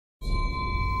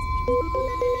All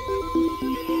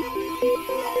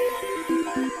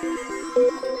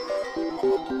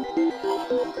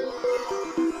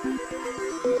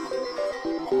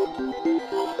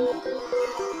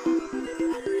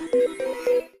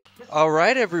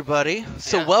right, everybody.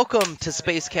 So welcome to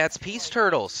Space Cat's Peace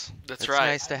Turtles. That's it's right.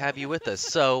 Nice to have you with us.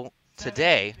 So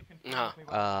today,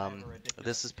 Uh-huh.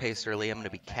 this is PacerLee. I'm going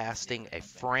to be casting a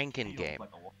Franken game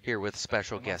here with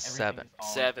special guest Se7en.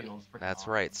 Se7en. That's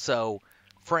right. So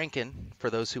Franken, for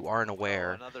those who aren't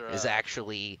aware, is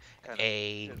actually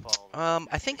a,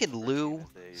 I think in lieu,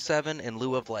 Se7en, in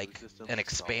lieu of like an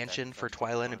expansion for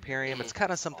Twilight Imperium, it's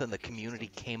kind of something the community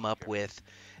came up with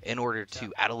in order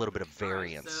to add a little bit of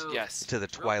variance to the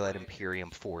Twilight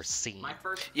Imperium 4 scene.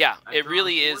 Yeah, it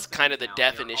really is kind of the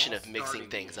definition of mixing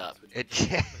things up.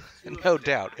 No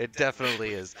doubt, it definitely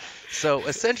is. So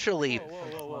essentially,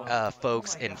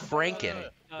 folks, in Franken,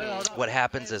 what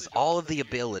happens is all of the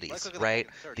abilities, right?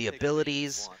 The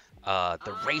abilities,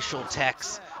 the racial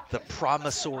text, the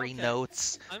promissory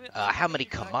notes, how many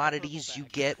commodities you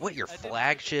get, what your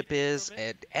flagship is,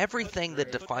 and everything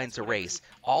that defines a race,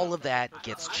 all of that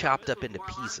gets chopped up into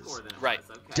pieces. Right.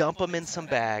 Dump them in some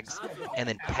bags, and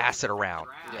then pass it around.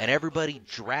 And everybody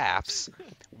drafts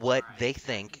what they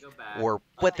think, or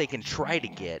what they can try to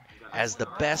get, as the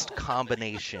best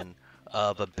combination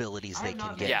of abilities they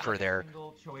can get for their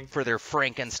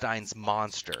Frankenstein's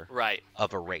monster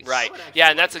of a race. Right. Yeah,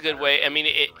 and that's a good way. I mean,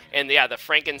 the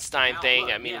Frankenstein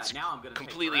thing, I mean, it's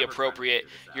completely appropriate.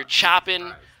 You're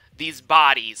chopping these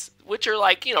bodies, which are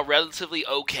like, relatively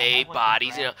okay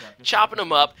bodies, chopping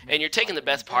them up, and you're taking the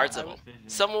best parts of them.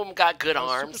 Some of them got good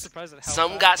arms,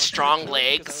 some got strong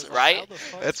legs, right?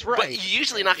 That's right. But you're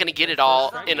usually not going to get it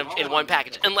all in one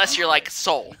package, unless you're like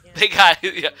Soul. They got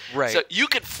right. So you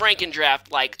could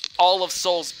Frankendraft like all of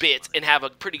Soul's bits and have a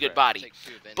pretty good body.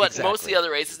 But most of the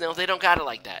other races, no, they don't got it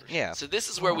like that. Yeah. So this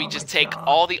is where we just take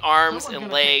all the arms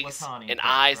and legs and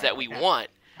eyes that we want,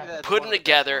 put them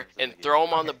together, and throw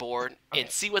them on the board and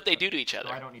see what they do to each other.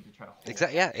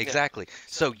 Exactly. Yeah, exactly.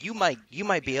 So you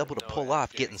might be able to pull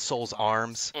off getting Soul's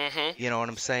arms. You know what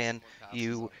I'm saying?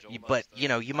 But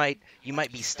you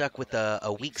might be stuck with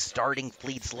a weak starting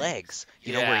fleet's legs.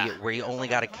 Where you only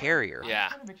got a carrier.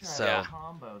 Yeah. So. Yeah.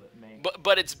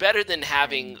 But it's better than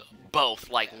having both,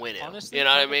 like Winu. Honestly, you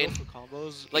know what I mean?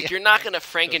 Like, you're not going to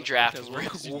Frankendraft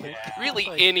really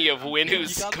any of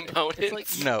Winu's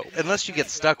components. No, unless you get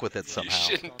stuck with it somehow.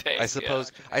 You shouldn't take, I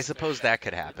suppose that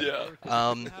could happen. Yeah.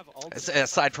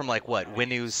 Aside from like what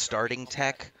Winu's starting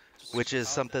tech, which is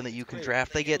something that you can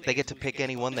draft, they get to pick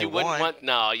any one they want.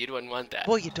 No, you wouldn't want that.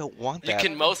 Well, you don't want that. You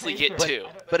can mostly get two.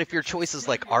 But if your choice is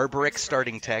like Arboric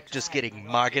starting tech, just getting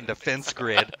Moggen defense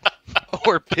grid,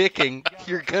 or picking,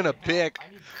 you're gonna pick.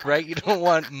 Right? You don't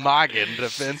want Moggen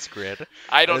defense grid.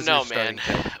 I don't know, man.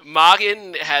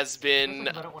 Moggen has been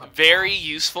very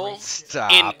useful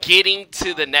in getting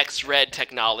to the next red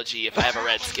technology if I have a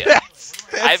red skill.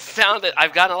 I've found that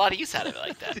I've gotten a lot of use out of it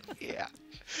like that. Yeah.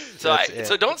 So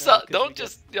don't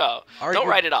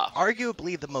write it off.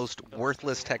 Arguably the most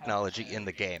worthless technology in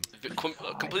the game.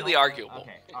 Completely arguable.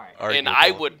 And I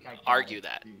would argue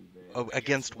that. Oh,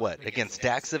 against what? Against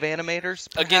stacks of animators,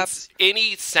 perhaps? Against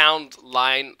any sound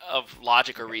line of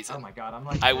logic or reason.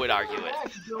 I would argue it.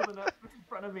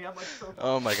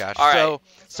 Oh my gosh. All right.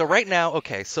 So right now,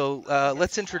 okay, so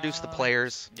let's introduce the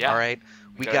players. Yeah. All right.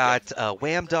 We got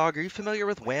Whamdog. Are you familiar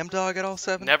with Whamdog at all,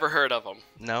 Se7en? Never heard of him.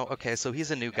 No? Okay, so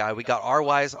he's a new guy. We got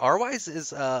Rwise. Rwise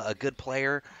is a good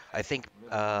player. I think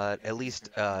at least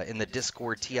in the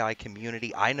Discord TI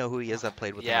community. I know who he is. I've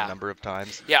played with him a number of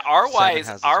times. Yeah,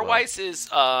 Rwise's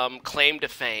claim to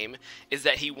fame is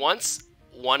that he once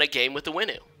won a game with the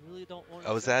Winu.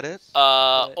 Oh, is that it?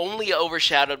 Only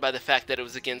overshadowed by the fact that it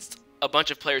was against a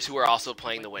bunch of players who were also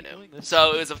playing the Winu.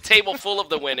 So it was a table full of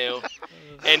the Winu,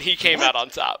 and he came out on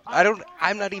top.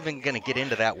 I'm not even gonna get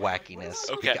into that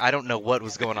wackiness. Okay. I don't know what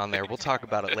was going on there. We'll talk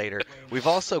about it later. We've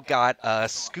also got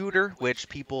Skootur, which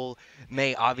people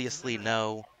may obviously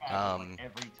know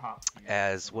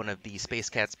as one of the Space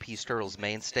Cat's Peace Turtles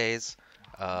mainstays.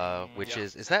 Which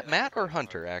is that Matt or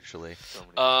Hunter actually?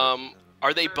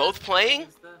 Are they both playing?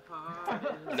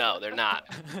 No, they're not.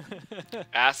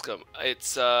 Ask them.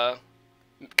 It's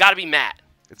got to be Matt.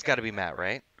 It's got to be Matt,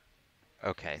 right?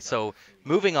 Okay, so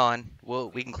moving on.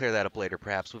 We can clear that up later,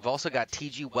 perhaps. We've also got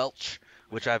Tgwelch,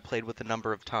 which I've played with a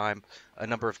number of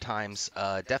times.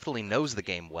 Definitely knows the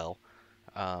game well.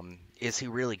 Is he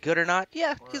really good or not?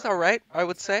 Yeah, he's all right, I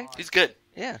would say. He's good.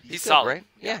 Yeah, he's good, solid. Right?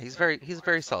 Yeah, he's a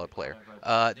very solid player.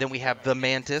 Then we have the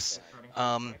Mantis,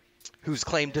 whose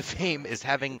claim to fame is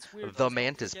having the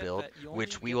Mantis build,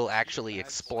 which we will actually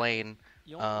explain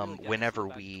whenever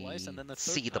we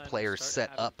see the players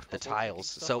set up the tiles.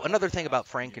 So another thing about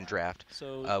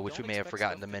Frankendraft, which we may have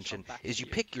forgotten to mention, is you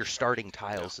pick your starting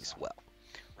tiles as well.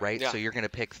 Right? Yeah. So you're going to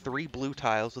pick 3 blue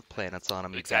tiles with planets on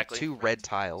them. You've Exactly. got 2 red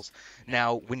tiles.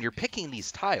 Now, when you're picking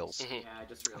these tiles,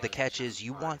 the catch is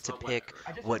you want to pick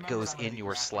what goes in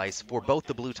your slice for both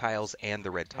the blue tiles and the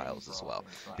red tiles as well.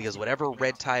 Because whatever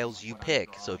red tiles you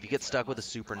pick, so if you get stuck with a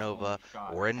supernova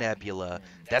or a nebula,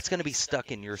 that's going to be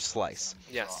stuck in your slice.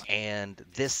 Yes. And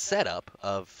this setup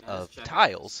of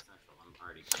tiles...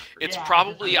 It's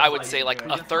probably, I would say, like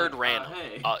a third random.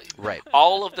 Right.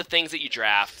 All of the things that you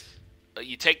draft,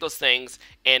 you take those things,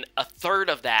 and a third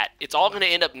of that, it's all going to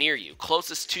end up near you,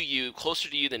 closest to you, closer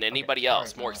to you than anybody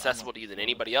else, more accessible to you than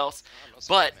anybody else,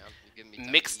 but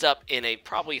mixed up in a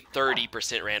probably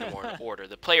 30% random order.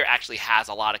 The player actually has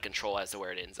a lot of control as to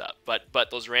where it ends up, but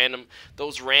that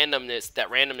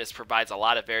randomness provides a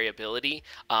lot of variability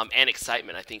and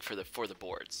excitement, I think, for the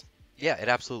boards. Yeah, it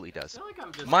absolutely does.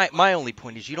 My only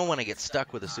point is you don't want to get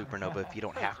stuck with a supernova if you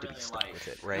don't have to be stuck with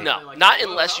it, right? No, not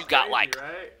unless you got like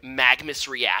Magmus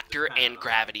Reactor and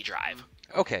Gravity Drive.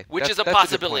 Okay, which is a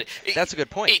possibility. That's a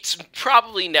good point. It's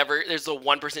probably never. There's a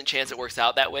 1% chance it works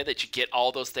out that way, that you get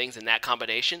all those things in that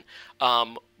combination.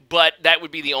 But that would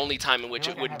be the only time in which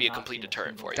it wouldn't be a complete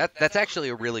deterrent for you. That's actually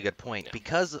a really good point.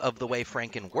 Because of the way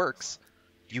Franken works,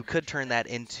 you could turn that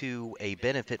into a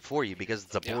benefit for you because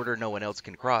it's a border no one else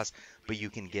can cross, but you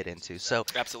can get into. So,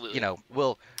 absolutely, you know,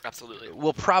 we'll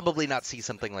probably not see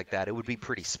something like that. It would be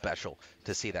pretty special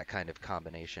to see that kind of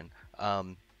combination.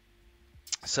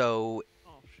 So,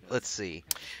 let's see.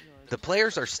 The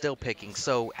players are still picking.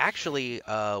 So, actually,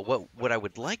 what I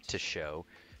would like to show.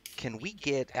 Can we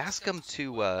ask them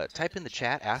to type in the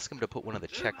chat? Ask them to put one of the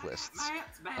checklists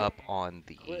up on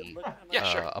the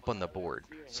up on the board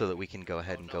so that we can go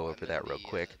ahead and go over that real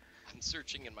quick.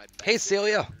 Hey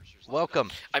Celia, welcome.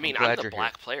 I mean, I'm the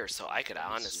black player, so I could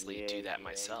honestly do that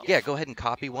myself. Yeah, go ahead and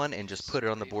copy one and just put it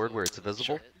on the board where it's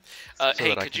visible. Sure.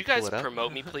 Hey, could you guys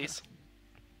promote me, please?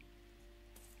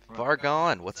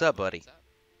 Vargon, what's up, buddy?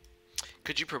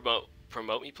 Could you promote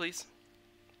me, please?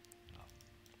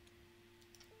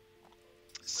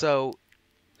 So,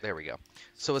 there we go.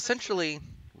 So essentially,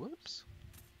 whoops.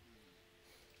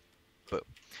 Boom.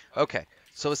 Okay.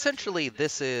 So essentially,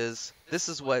 this is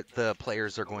what the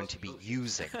players are going to be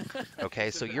using.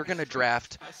 Okay. So you're going to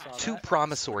draft 2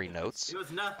 promissory notes.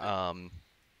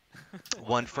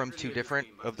 One from 2 different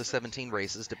of the 17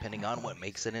 races, depending on what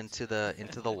makes it into the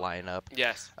lineup.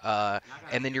 Yes.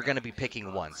 And then you're going to be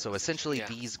picking one. So essentially,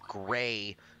 these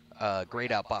grayed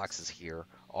out boxes here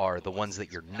are the ones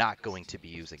that you're not going to be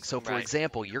using. So, for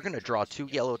example, you're going to draw 2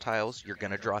 yellow tiles, you're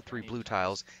going to draw 3 blue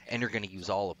tiles, and you're going to use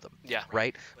all of them. Yeah.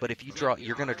 Right? But if you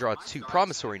you're going to draw 2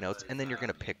 promissory notes, and then you're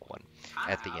going to pick one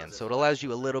at the end. So it allows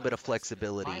you a little bit of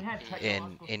flexibility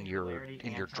in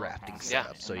your drafting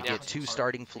setup. So you get 2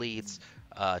 starting fleets,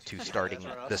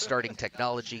 the starting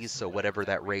technologies, so whatever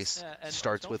that race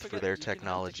starts with for their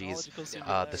technologies,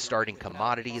 the starting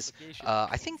commodities.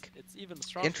 I think,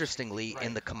 interestingly,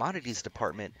 in the commodities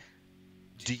department,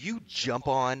 do you jump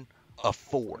on a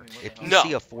 4? If you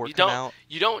see a 4 come out?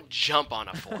 You don't jump on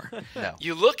a 4. No.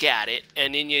 You look at it,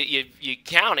 and then you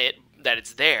count it, that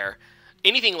it's there.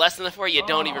 Anything less than the 4, you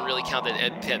don't even really count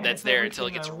that's there until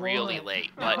it gets really late.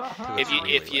 But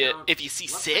if you see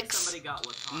 6,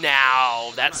 now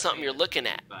that's something you're looking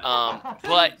at.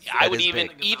 But I would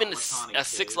even a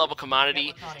 6 level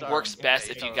commodity works best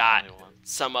if you got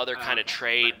some other kind of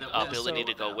trade ability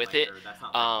to go with it.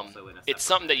 It's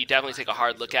something that you definitely take a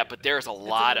hard look at, but there's a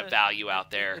lot of value out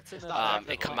there.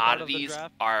 And commodities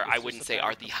I wouldn't say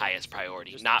are the highest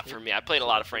priority. Not for me. I played a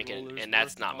lot of Franken, and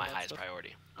that's not my highest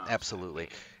priority. Absolutely.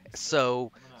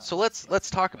 So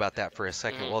let's talk about that for a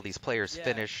second while these players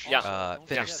finish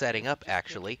setting up.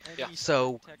 Actually,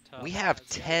 so we have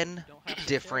 10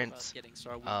 different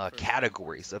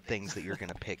categories of things that you're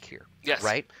going to pick here. Yes.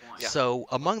 Right. Yeah. So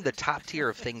among the top tier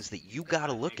of things that you got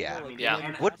to look at,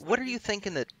 what are you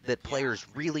thinking that players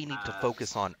really need to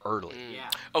focus on early?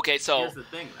 Okay, so here's the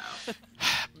thing, though.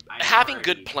 Having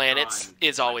good planets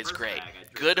is always great.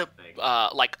 Good,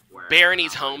 like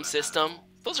Barony's home system.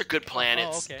 Those are good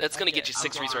planets. That's going to get you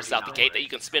 6 resources out the gate that you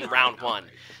can spend round 1,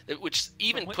 which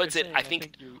even puts it, I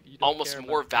think, almost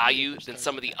more value than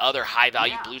some of the other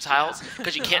high-value blue tiles,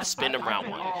 because you can't spend them round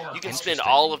 1. You can spend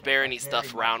all of Barony's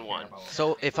stuff round 1.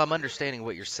 So if I'm understanding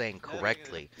what you're saying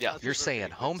correctly, you're saying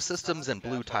home systems and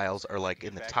blue tiles are like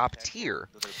in the top tier.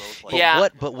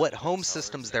 But what home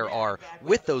systems there are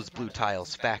with those blue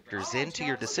tiles factors into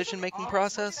your decision-making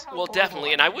process? Well,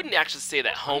 definitely, and I wouldn't actually say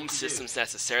that home systems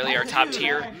necessarily are top tier.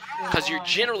 higher because you're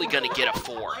generally going to get a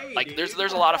 4. Like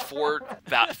there's a lot of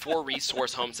 4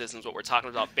 resource home systems. What we're talking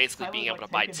about, basically being able to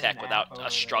buy tech without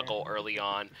a struggle early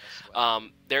on.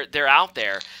 They're out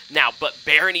there now, but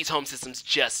Barony's home system's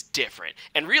just different.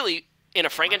 And really, in a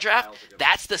Frankendraft,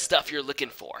 that's the stuff you're looking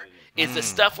for. Is the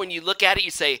stuff when you look at it,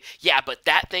 you say, yeah, but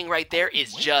that thing right there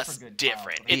is just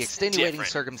different. The extenuating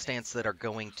circumstance that are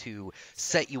going to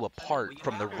set you apart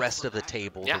from the rest of the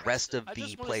table, the rest of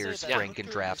the players'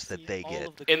 Frankendrafts that they get.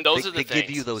 And those are the they things.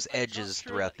 give you those edges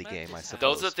throughout the game, I suppose.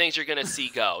 Those are the things you're going to see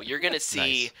go. You're going to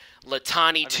see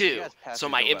Latani 2, so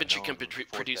my infantry can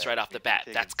produce right off the bat.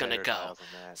 That's going to go.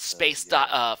 Space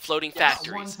floating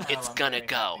factories, it's going to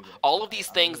go. All of these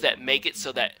things that make it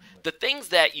so that the things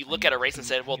that you look at a race and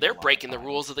say, well, they're breaking the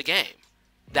rules of the game.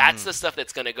 That's the stuff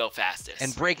that's going to go fastest.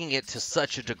 And breaking it to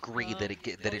such a degree that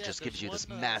it just gives you this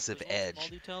massive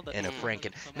edge in a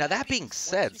Franken. Now, that being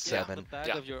said,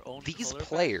 Se7en, these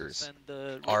players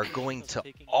are going to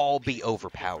all be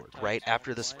overpowered, right?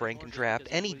 After this Frankendraft,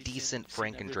 any decent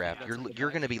Frankendraft, you're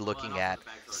going to be looking at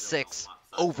 6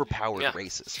 overpowered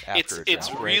races after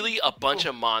it's really a bunch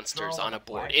of monsters on a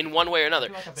board in one way or another.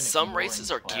 Some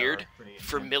races are geared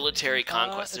for military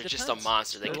conquest. They're just a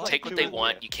monster. They can take what they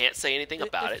want. You can't say anything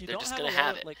about it. They're just going to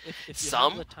have it.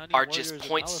 Some are just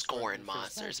point scoring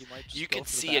monsters. You could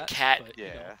see a cat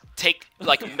take,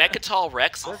 like Mechatol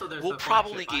Rex will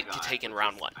probably get taken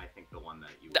round 1.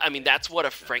 I mean, that's what a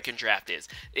Frankendraft is.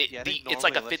 It's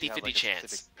like a 50-50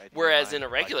 chance. Whereas in a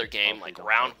regular game, like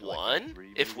round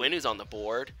 1, if Winu's on the board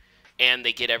and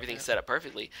they get everything set up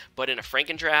perfectly. But in a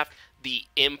Frankendraft, the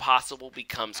impossible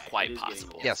becomes quite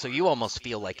possible. Yeah, so you almost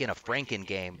feel like in a Franken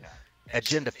game,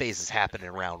 agenda phases happen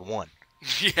in round 1.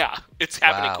 Yeah, it's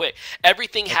happening quick.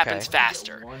 Everything happens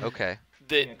faster. Okay.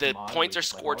 The points are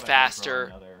scored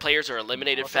faster, players are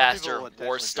eliminated faster,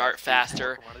 wars start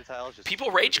faster,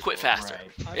 people rage quit faster.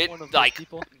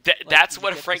 That's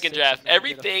what a Frankendraft.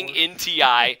 Everything in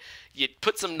TI, you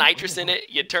put some nitrous in it,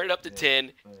 you turn it up to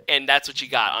 10, and that's what you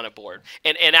got on a board.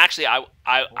 And actually,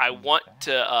 I want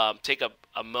to take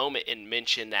a moment and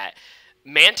mention that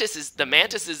Mantis is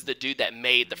the dude that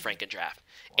made the Frankendraft,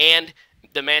 and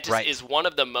the Mantis is one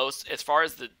of the most, as far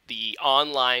as the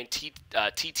online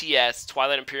TTS,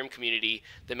 Twilight Imperium community,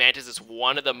 the Mantis is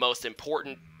one of the most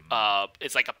important,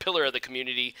 it's like a pillar of the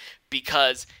community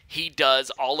because he does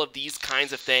all of these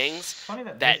kinds of things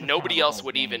that nobody else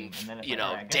would even,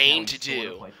 deign to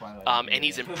do. And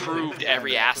he's improved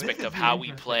every aspect of how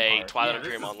we play Twilight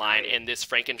Imperium Online, and this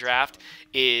Frankendraft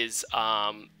is,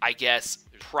 I guess,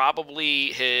 probably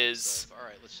his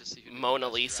Mona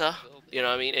Lisa. You know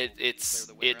what I mean?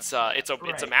 It's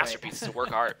a masterpiece. It's a work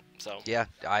of art. So yeah,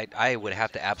 I would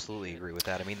have to absolutely agree with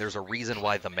that. I mean, there's a reason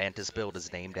why the Mantis build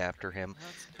is named after him.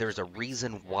 There's a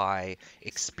reason why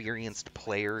experienced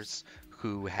players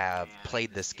who have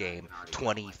played this game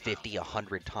 20, 50,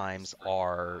 100 times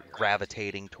are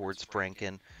gravitating towards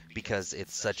Franken because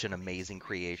it's such an amazing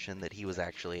creation that he was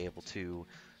actually able to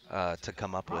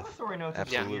come up with.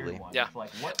 Absolutely. Yeah.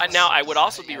 Now, I would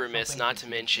also be remiss not to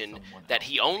mention that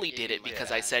he only did it because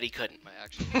I said he couldn't.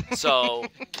 So,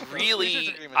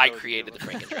 really, I created the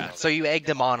Frankendraft. So you egged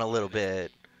him on a little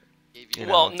bit.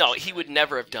 Well, no, he would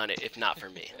never have done it if not for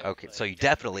me. Okay, so you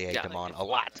definitely egged him on a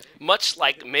lot. Much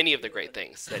like many of the great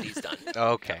things that he's done.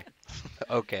 Okay.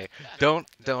 Okay. Don't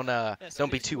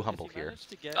be too humble here.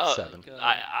 Se7en.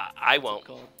 I won't.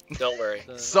 Don't worry.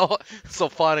 So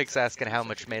Phonics asking how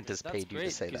much Mantis paid you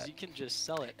to say that. You can just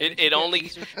sell it. It only.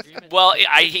 Well,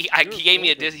 he gave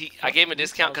me I gave him a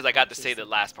discount because I got to say the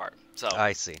last part. So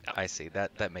I see. I see.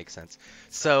 That makes sense.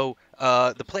 So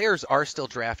the players are still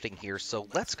drafting here. So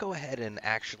let's go ahead and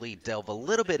actually delve a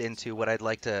little bit into what I'd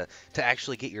like to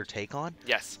actually get your take on.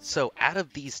 Yes. So out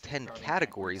of these 10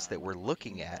 categories that we're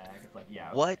looking at,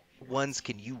 what ones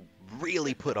can you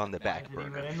really put on the back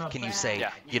burner? Can you say,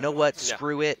 you know what,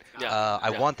 screw it,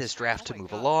 I want this draft to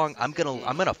move along, I'm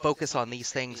gonna focus on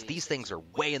these things. These things are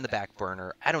way in the back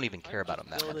burner. I don't even care about them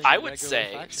that much. I would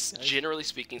say, generally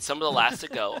speaking, some of the last to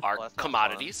go are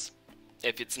commodities.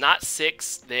 If it's not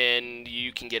 6, then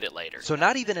you can get it later. So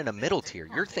not even in a middle tier.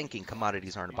 You're thinking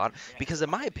commodities aren't a bottom. Because in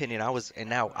my opinion,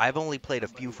 now I've only played a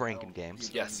few Franken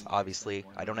games. Yes. Obviously,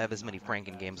 I don't have as many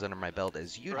Franken games under my belt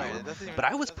as you do. But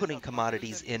I was putting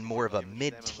commodities in more of a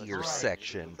mid-tier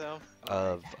section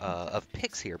of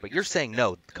picks here. But you're saying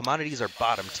no, commodities are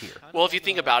bottom tier. Well, if you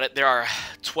think about it, there are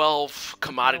 12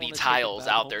 commodity tiles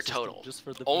out there total.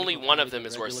 Only one of them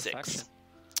is worth 6.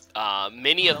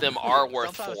 Many of them are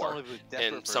worth 4,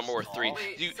 and some are worth 3.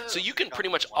 So you can pretty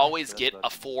much always get a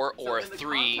 4 or a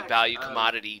 3 value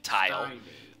commodity tile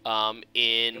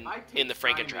in the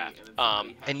Frankendraft.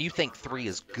 And you think 3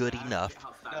 is good enough?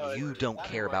 You don't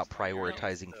care about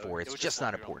prioritizing 4. It's just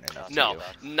not important enough to No,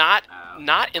 you. not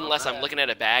unless I'm looking at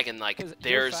a bag and like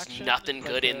there's nothing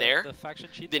good in there.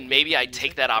 Then maybe I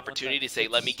take that opportunity to say,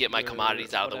 let me get my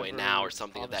commodities out of the way now or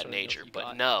something of that nature.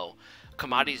 But no,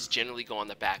 commodities generally go on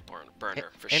the back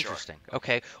burner for sure. Interesting.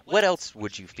 Okay. What else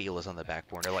would you feel is on the back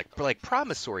burner? Like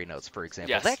promissory notes, for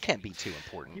example. Yes. That can't be too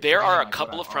important. There are a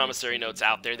couple of promissory notes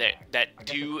out there that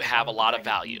do have a lot of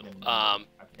value.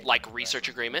 Like research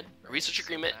agreement. Research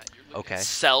agreement Okay.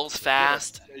 sells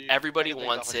fast. Everybody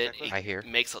wants it. I hear. It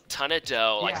makes a ton of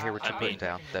dough. Like, I hear what you're I putting mean,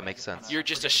 down. That makes sense. you're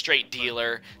just a straight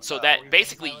dealer, so that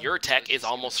basically your tech is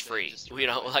almost free. You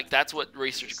know, like that's what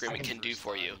research agreement can do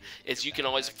for you. Is you can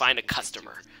always find a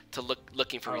customer to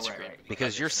looking for research agreement.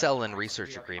 Because you're selling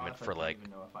research agreement for like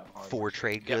 4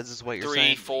 trade goods, is what you're 3,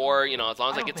 saying. 4, you know, as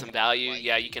long as I get some value,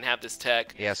 yeah, you can have this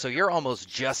tech. Yeah. So you're almost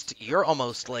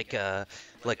like a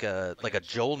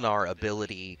Jock-Nar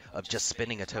ability of just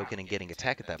spending a token and getting a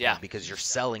tech at that point, Yeah. because you're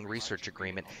selling research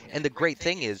agreement. And the great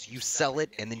thing is you sell it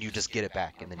and then you just get it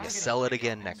back and then you sell it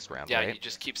again next round, Yeah, right? you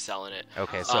just keep selling it.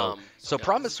 Okay, so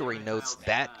promissory notes,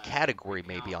 that category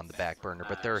may be on the back burner,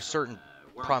 but there are certain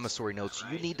promissory notes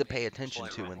you need to pay attention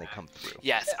to when they come through.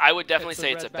 Yes, I would definitely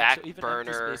say it's a back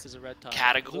burner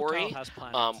category,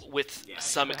 with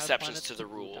some exceptions to the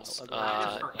rules.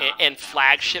 And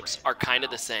flagships are kind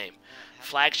of the same.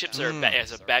 Flagships are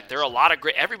as a back. There are a lot of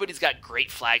great. Everybody's got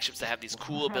great flagships that have these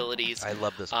cool abilities. I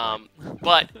love this point.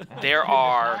 But there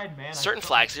are certain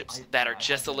flagships that are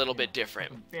just a little bit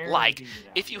different. Like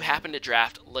if you happen to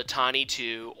draft Latani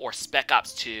 2 or Spec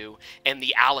Ops 2, and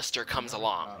the Alistair comes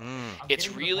along,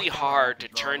 it's really hard to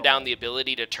turn down the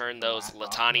ability to turn those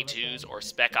Latani 2s or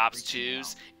Spec Ops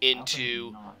 2s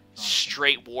into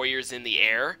straight warriors in the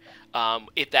air.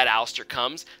 If that Alistair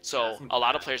comes, so a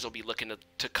lot of players will be looking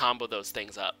to combo those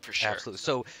things up for sure.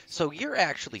 Absolutely. So you're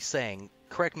actually saying,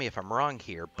 correct me if I'm wrong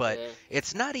here, but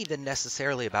it's not even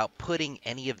necessarily about putting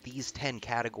any of these 10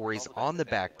 categories on the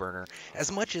back burner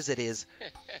as much as it is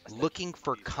looking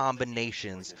for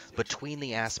combinations between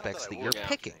the aspects that you're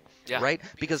picking, right?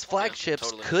 Because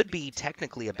flagships could be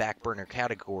technically a back burner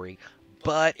category,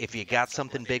 but if you got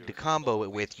something big to combo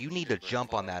it with, you need to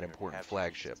jump on that important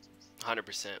flagship.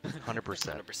 100%.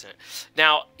 100%.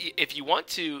 Now, if you want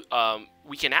to,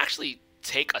 we can actually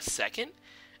take a second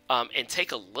and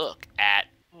take a look at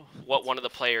what one of the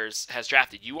players has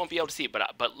drafted. You won't be able to see it,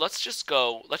 but let's just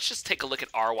take a look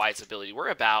at Rwise ability. We're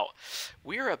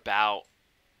about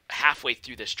halfway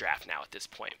through this draft now at this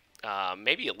point.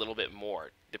 Maybe a little bit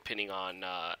more, depending on.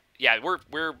 Yeah,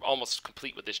 we're almost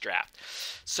complete with this draft.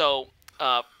 So,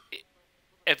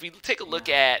 if we take a look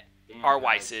at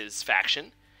Rwise's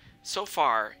faction. So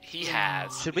far, he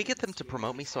has... Should we get them to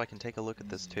promote me so I can take a look at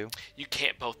this too? You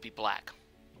can't both be black.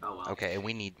 Okay, and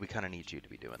we kind of need you to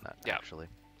be doing that, actually.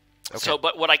 Okay. So,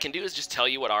 but what I can do is just tell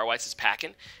you what Rwise is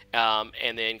packing,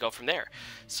 and then go from there.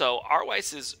 So,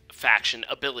 Rwise's faction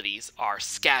abilities are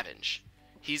Scavenge.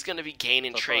 He's going to be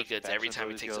gaining trade goods every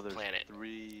time he takes a planet.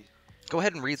 Go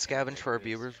ahead and read Scavenge for our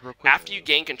viewers real quick. After you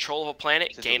gain control of a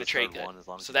planet, gain a trade good.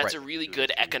 So that's a really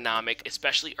good economic,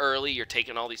 especially early. You're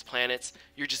taking all these planets.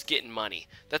 You're just getting money.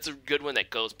 That's a good one that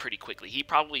goes pretty quickly. He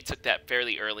probably took that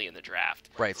fairly early in the draft.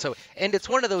 Right. So, and it's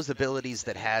one of those abilities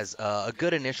that has a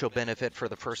good initial benefit for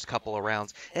the first couple of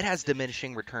rounds. It has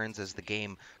diminishing returns as the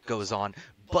game goes on.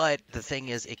 But the thing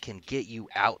is, it can get you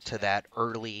out to that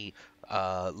early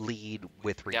lead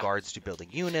with regards to building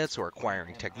units or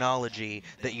acquiring technology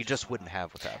that you just wouldn't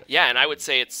have without it. Yeah, and I would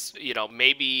say it's,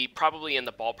 probably in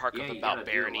the ballpark of about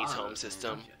Barony's home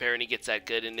system. Barony gets that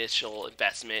good initial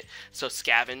investment. So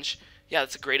Scavenge,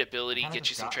 that's a great ability. Get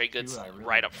you some trade goods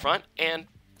right up front and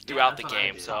throughout the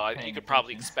game. So you could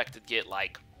probably expect to get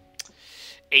like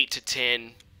 8 to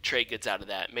 10 trade goods out of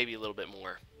that, maybe a little bit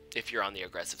more if you're on the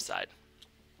aggressive side.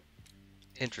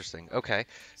 Interesting. Okay.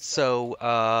 So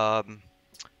I'm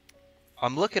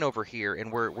looking over here,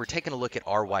 and we're taking a look at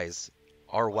Rwise's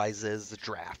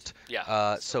draft.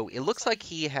 Yeah. So it looks like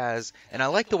he has, and I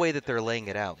like the way that they're laying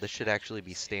it out. This should actually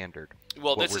be standard.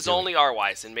 Well, this is only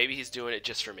Rwise, and maybe he's doing it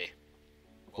just for me.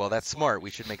 Well, that's smart. We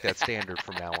should make that standard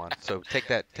from now on. So take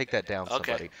that down,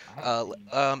 somebody.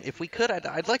 Okay. If we could,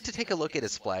 I'd like to take a look at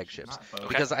his flagships,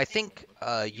 because I think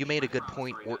you made a good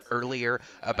point earlier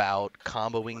about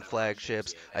comboing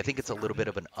flagships. I think it's a little bit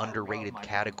of an underrated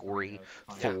category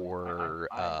for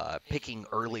picking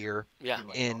earlier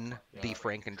in the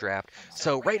Frankendraft.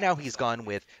 So right now he's gone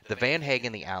with the Van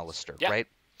Hagen, the Alistair, right?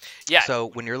 Yeah. So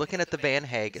when you're looking at the Van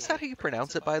Hague, is that how you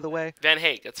pronounce it, by the way? Van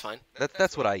Hague, that's fine.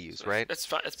 That's what I use, right? That's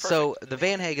fine. That's perfect. So the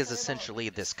Van Hague is essentially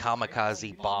this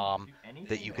kamikaze bomb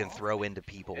that you can throw into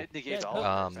people.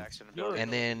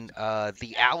 And then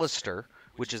the Alistair,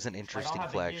 which is an interesting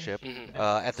flagship.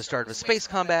 At the start of a space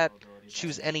combat,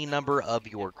 choose any number of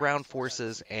your ground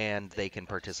forces, and they can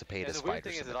participate as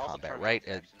fighters in the combat, right?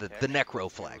 The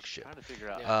Necro flagship.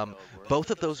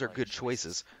 Both of those are good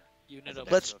choices.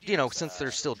 Let's, since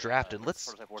they're still drafted,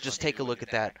 let's just take a look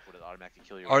at that.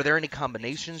 Are there any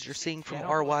combinations you're seeing from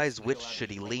Rwise? Which should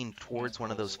he lean towards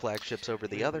one of those flagships over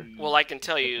the other? Well, I can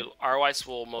tell you, Rwise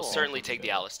will most certainly take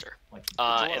the Alistair.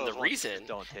 And the reason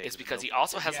is because he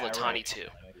also has Latani too.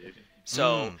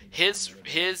 So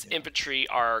his infantry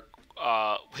are,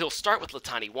 he'll start with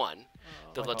Latani 1.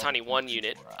 The Latani 1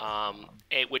 unit,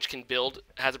 which can build,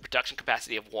 has a production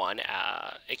capacity of 1.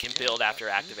 It can build after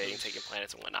activating, taking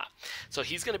planets, and whatnot. So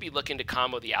he's going to be looking to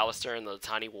combo the Alistair and the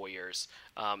Latani warriors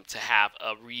to have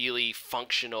a really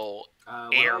functional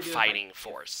air fighting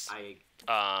force.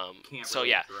 So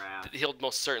yeah, he'll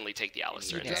most certainly take the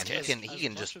Alistair in this case.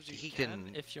 He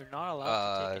can if you're not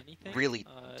allowed to take anything, really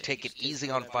take it easy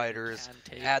on fighters,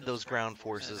 add those ground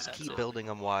forces, keep building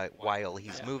them while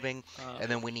he's moving, and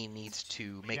then when he needs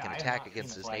to make an attack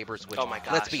against his neighbors, which,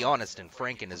 let's be honest, in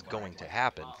Franken is going to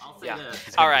happen. Yeah.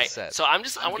 All right. So I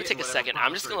want to take a second.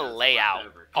 I'm just going to lay out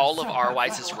all of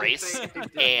Rwise's race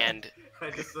and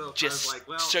just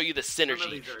show you the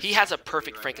synergy. He has a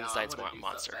perfect Frankenstein's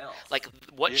monster. Like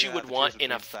what you would want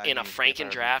in a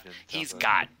Frankendraft, he's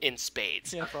got in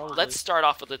spades. Let's start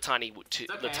off with Latani's.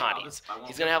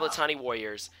 He's gonna have Latani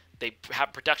warriors. They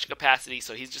have production capacity,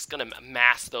 so he's just going to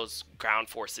mass those ground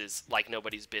forces like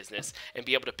nobody's business and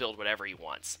be able to build whatever he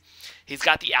wants. He's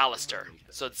got the Alistair,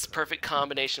 so it's perfect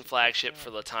combination flagship for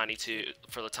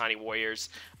Latani warriors.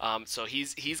 So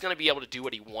he's going to be able to do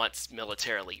what he wants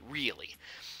militarily, really.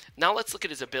 Now let's look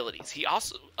at his abilities. He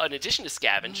also, in addition to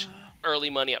scavenge, early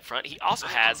money up front, he also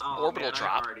has orbital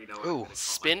drop. Ooh.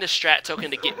 Spend a strat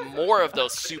token to get more of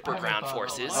those super ground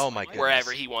forces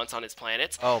wherever he wants on his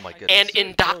planets. Oh my goodness. And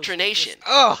indoctrination.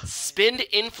 Oh. Spend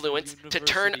influence to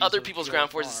turn other people's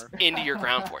ground forces into your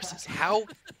ground forces. How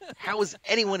is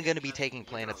anyone going to be taking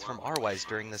planets from Rwise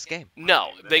during this game?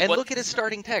 No. Look at his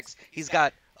starting text. He's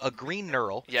got a green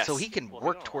knurl, yes, so he can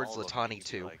work towards Latani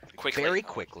 2 very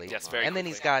quickly. Yes, and then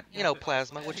he's got,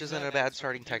 plasma, which isn't a bad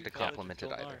starting tech to complement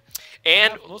it either.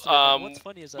 And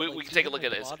we can take a look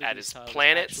at his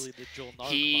planets.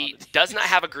 He does not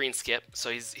have a green skip,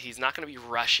 so he's not going to be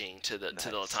rushing to the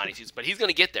Latani 2s, but he's going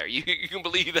to get there. You can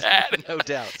believe that. No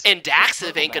doubt. And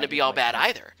Daxiv ain't going to be all bad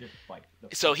either.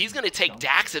 So he's going to take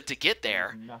Daxiv to get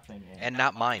there. And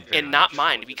not mind.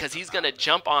 Because he's going to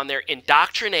jump on there,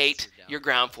 indoctrinate your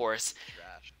ground force,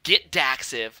 get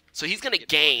Daxiv. So he's going to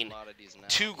gain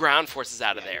 2 ground forces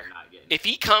out of there. If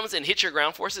he comes and hits your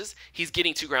ground forces, he's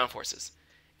getting 2 ground forces.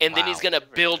 And then he's going to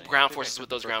build ground forces with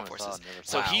those ground forces.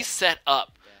 So he's set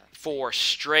up for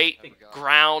straight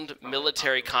ground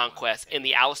military conquest, and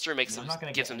the Alistair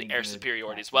gives him the air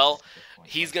superiority as well.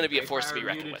 He's going to be a force to be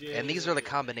reckoned with. And these are the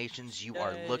combinations you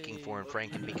are looking for in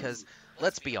Franken, because,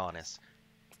 let's be honest,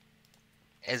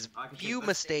 as few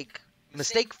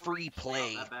mistake-free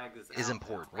play is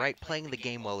important, right? Playing the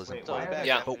game well is important.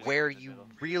 Yeah. But where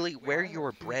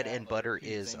your bread and butter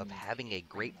is of having a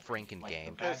great Franken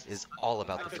game is all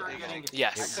about the draft.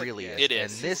 Yes. It really is. It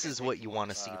is. And this is what you want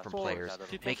to see from players,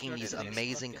 making these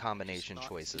amazing combination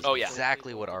choices. Oh, yeah.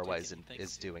 Exactly what Rwise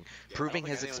is doing. Proving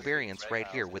his experience right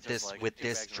here with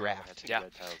this draft. Yeah.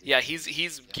 Yeah,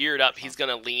 he's geared up. He's going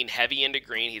to lean heavy into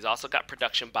green. He's also got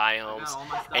production biomes,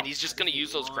 and he's just going to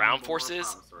use those ground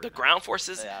forces. The ground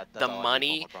forces, the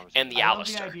money, and the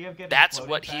Alistair. That's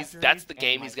the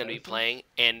game he's going to be playing,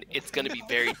 and it's going to be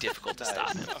very difficult to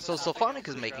stop him. So Sylphonic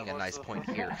is making a nice point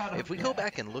here. If we go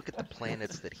back and look at the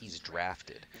planets that he's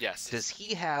drafted, yes, does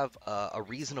he have a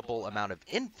reasonable amount of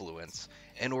influence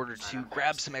in order to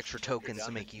grab some extra tokens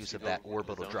to make use of that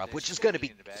orbital drop, which is going to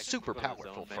be super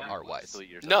powerful for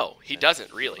Rwise? No, he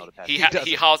doesn't really. He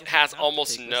has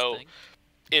almost no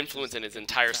influence in his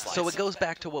entire slice. So it goes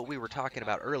back to what we were talking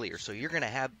about earlier. So you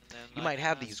might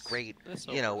have these great,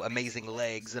 amazing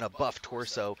legs and a buff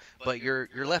torso, but your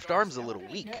left arm's a little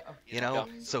weak, Yeah.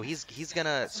 So he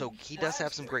does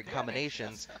have some great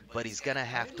combinations, but he's gonna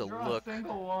have to look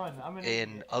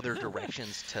in other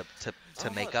directions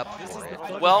to make up for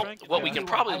it. Well, what we can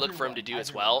probably look for him to do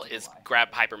as well is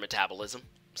grab hypermetabolism.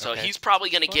 So he's probably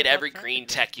going to get every green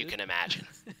tech you can imagine,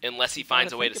 unless he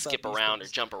finds a way to skip around or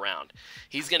jump around.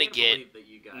 He's going to get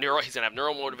he's gonna have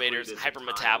neural motivators,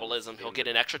 hypermetabolism. He'll get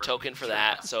an extra token for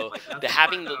that. So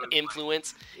having the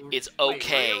influence is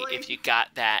okay if you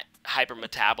got that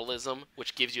hypermetabolism,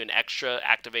 which gives you an extra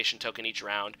activation token each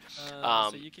round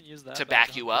So you can use that, to but I back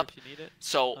don't you care up. if you need it.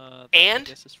 So That, I and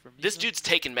guess, is for me, this though. dude's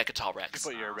taking Mechatol Rex,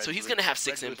 You put your red so he's blue- gonna have red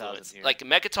 6 blue influence. 1000 here. Like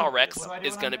Mechatol Rex What do I do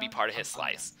is when gonna I'm be done? part of his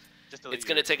slice. Just to It's leave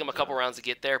gonna your take him a couple zone. rounds to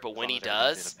get there, but As when long he as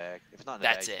everything's does, in a bag. If it's not in a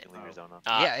that's bag, it. you can leave your zone up.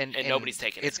 Yeah, and nobody's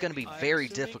taking it's it. going to be I'm very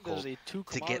assuming difficult there's a two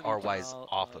to get commodity Rwise tile,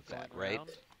 off of that, going right?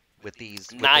 around. With these,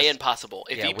 with Nigh this- impossible.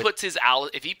 If yeah, he with- puts his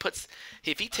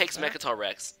if he takes Mechatol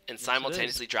Rex and Yes, it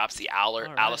simultaneously is. drops the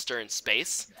Alright. Alistair in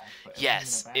space,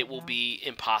 yes, it will be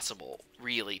impossible,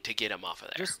 really, to get him off of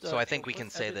there. Just, So I think we put can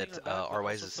say everything in that the bag, but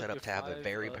Rwise also is set put up your to have a 5,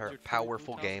 very your 2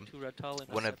 powerful blue tiles, game. 2 red tile in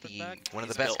a One of separate the bag.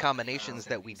 best built. combinations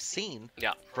that we've seen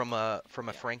Yeah. from a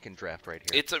Frankendraft right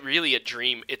here. It's really a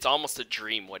dream. It's almost a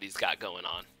dream what he's got going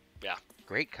on. Yeah.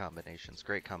 Great combinations,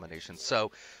 great combinations.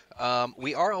 So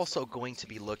we are also going to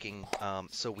be looking.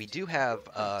 So we do have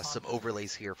some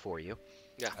overlays here for you.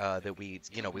 Yeah. That we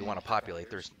want to populate.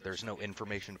 There's no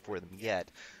information for them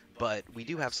yet, but we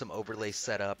do have some overlays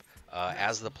set up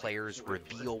as the players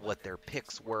reveal what their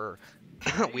picks were.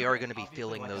 We are going to be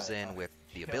filling those in with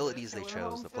the abilities they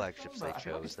chose, the flagships they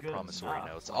chose, the promissory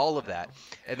notes, all of that,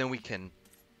 and then we can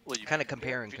Well, you- kind of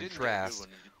compare and if you didn't get a good contrast one,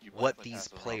 you what might these pass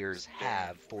those on players to the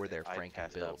have game. for their I Franken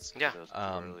passed out builds. Yeah. those too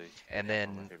early. And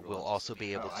then we'll also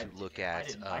be able to look at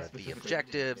the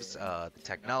objectives, the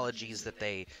technologies that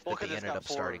they ended up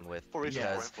starting with,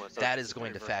 because that is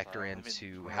going to factor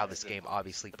into how this game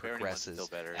obviously progresses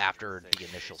after the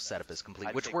initial setup is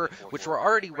complete, which we're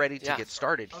already ready to Yeah. get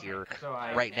started here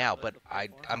right now. But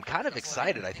I'm kind of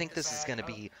excited. I think this is going to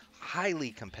be highly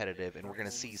competitive, and we're going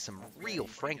to see some real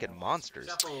Franken monsters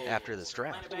after this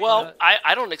draft. Well,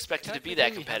 I don't expect it to be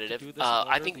that competitive.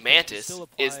 I think Mantis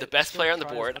is the best player on the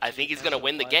board. I think he's going to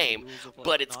win the game,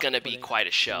 but it's going to be quite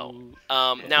a show.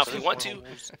 Now, if you want to,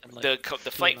 the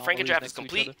Frankendraft is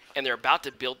complete, and they're about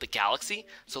to build the galaxy.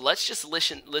 So let's just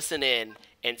listen in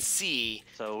and see,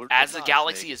 So as it's the not a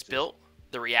galaxy snake, is it's built,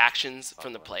 the reactions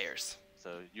from the players.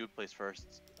 So you would place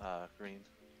first, green.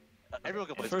 Everyone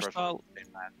can place First first. tile-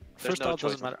 Same man. There's First no tile doesn't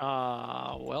choices. matter.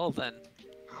 Well then.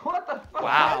 What the fuck?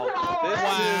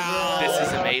 Wow. This is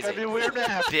It's amazing. gonna be weird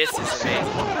now. This is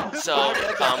amazing. So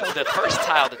the first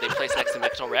tile that they place next to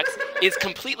Mechatol Rex is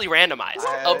completely randomized.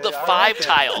 Of the 5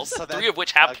 tiles, 3 of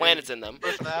which have planets in them,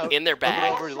 in their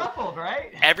bag, Shuffled,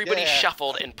 right? everybody Yeah.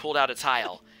 shuffled and pulled out a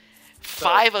tile.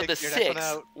 5 of the pick your next one 6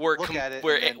 out, were look at it,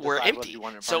 were and then decide what empty. you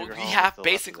want in front So of your we home have and fill up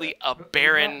to basically that. a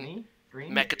barren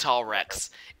Green? Mechatol Rex.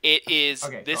 It is.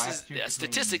 Okay, so This I have is to choose between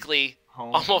statistically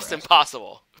home almost or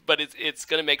impossible, but it's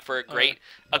going to make for a great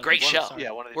show.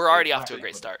 Yeah, one of these We're two. already off to a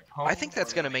great start. home I think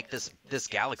that's or going to make this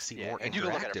galaxy Yeah, more and you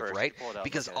can look at it interactive, first. right? Pull it out,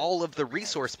 Because look at it. all of the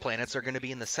resource planets are going to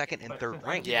be in the second and But third since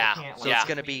rank. Yeah, can't, So like, it's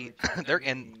going to be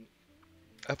and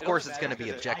of course it's going to be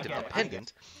because objective I get it.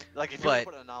 dependent, Like, if you but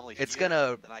put an anomaly it's here,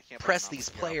 gonna then I can't put press an these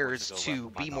anomaly here. I'll players force it to go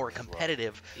be left more as well.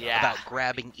 competitive Yeah. about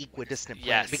grabbing equidistant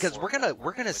planets, Yes. because we're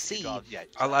gonna see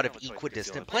a lot of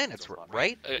equidistant planets,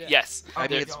 right? Yes. I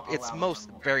mean, They're- it's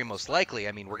most likely.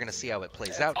 I mean, we're gonna see how it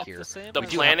plays out here. The We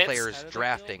do have planets- players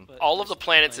drafting. All of the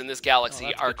planets in this galaxy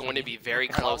that's are good to going to know. be very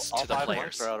All close to the 5 players.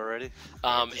 points are out already.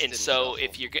 And so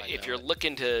if you're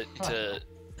looking to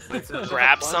It's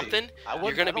grab funny. something, I you're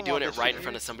wouldn't- going I to be don't doing want it this right shit in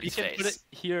front of You somebody's can put it face.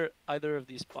 here, either of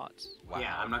these spots. Wow.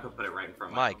 Yeah, I'm not gonna put it right in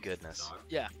front of My own goodness. dog.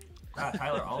 Yeah.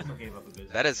 Tyler also gave up a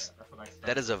business. That is- That's what I said.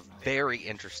 That is a very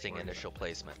interesting initial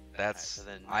placement. That's So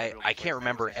then I everyone can't plays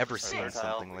remember first. ever First seeing tile.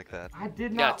 something like that. I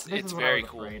did Yeah, not. it's- this it's is what very I was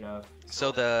cool. afraid of.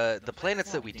 So the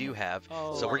planets that we do have,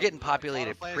 so we're getting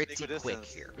populated pretty quick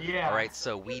here. Yeah. All right,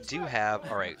 so we do have,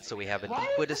 all right, so we have an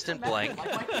equidistant blank,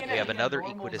 we have another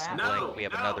equidistant blank, we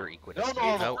have another equidistant,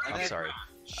 no, I'm sorry.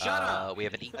 We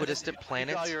have an equidistant You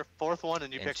planet draw your 4th one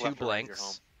and you and pick 2 left or right, you're home.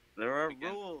 blanks. There are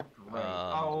rules.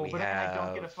 Oh, We but I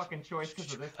don't get a have fucking choice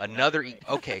because of this. another,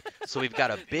 okay, so we've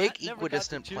got a big Never got to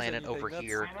equidistant choose planet anything, over that's-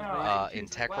 here I know, I in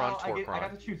choose- well, Tekron I got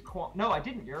Torkron. to choose No, I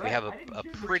didn't. You're right. We have I didn't a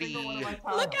choose pretty- single one of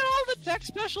my Look at tiles. all the tech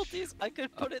specialties. I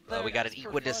could put it there. We got an just for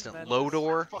equidistant fun, man.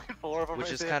 Lodor, Fucking 4 of them which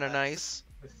right is there. kind of nice.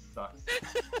 This sucks.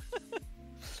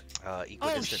 Oh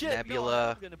Equidistant shit! No, I Nebula,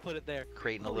 was gonna put it there.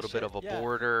 creating a Holy little shit, bit of a yeah.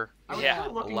 border. I was Yeah.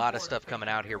 still A looking lot of forward stuff to coming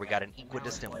it. out here. We got an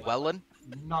equidistant Welland,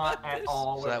 not at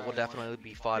all. So that will definitely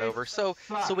be fought over. So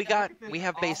we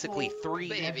have basically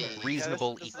 3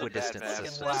 reasonable equidistant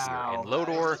systems here in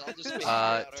Lodor,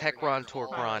 Tekron,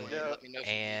 Torkron,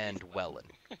 and Wellen.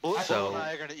 So,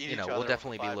 you know, we'll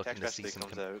definitely be looking to see some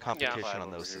competition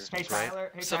on those systems, right?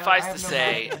 Suffice to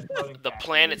say, the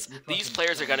planets, these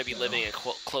players are going to be living in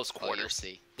close quarters.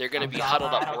 They're going to be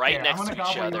huddled up right next to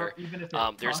each other.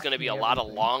 There's going to be a lot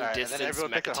of long-distance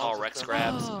Mechatol Rex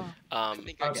grabs.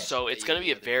 So it's going to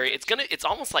be it's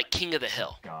almost like King of the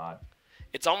Hill.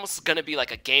 It's almost going to be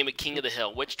like a game of King of the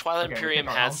Hill, which Twilight Imperium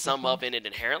has some of in it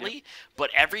inherently, but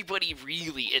everybody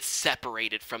really is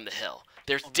separated from the hill.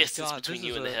 There's distance between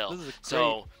you and the hill.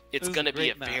 So it's going to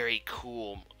be a very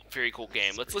cool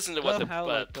game. Let's listen to what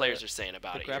the players are saying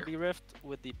about it here. The Gravity Rift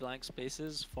with the blank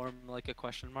spaces form like a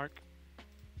question mark.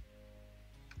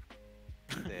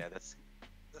 Yeah, this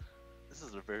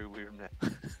is a very weird map.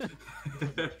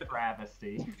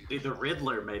 Travesty. Dude, the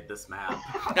Riddler made this map.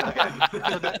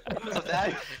 So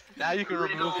now you can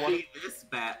remove one. This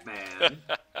Batman.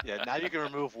 Yeah, now you can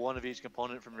remove one of each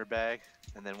component from your bag,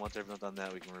 and then once everyone's done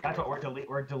that, we can remove. That's what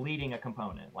we're deleting a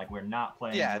component. Like we're not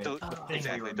playing. Yeah, with the thing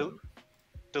exactly. we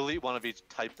Delete one of each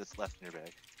type that's left in your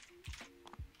bag.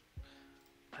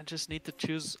 I just need to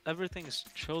choose. Everything is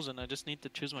chosen. I just need to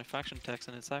choose my faction text,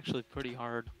 and it's actually pretty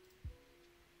hard.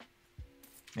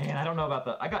 Man, I don't know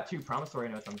about I got 2 promissory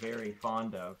notes I'm very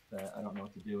fond of that I don't know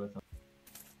what to do with them.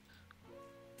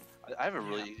 I have a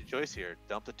really easy choice here.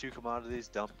 Dump the 2 commodities,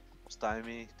 dump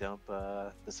Stymie, dump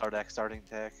the Sardak starting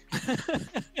tech.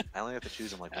 I only have to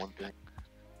choose on like one thing.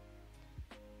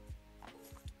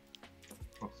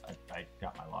 Oops, I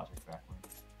got my logic backwards.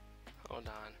 Hold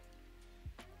on.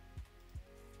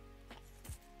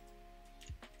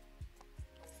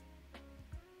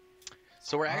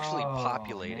 So we're actually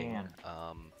populating man.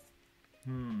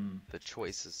 the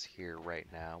choices here right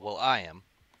now. Well, I am.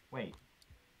 Wait.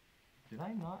 Did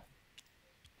I not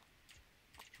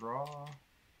draw?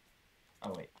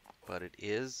 Oh, wait. But it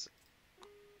is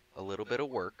a little bit of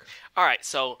work. All right,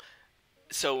 so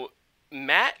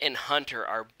Matt and Hunter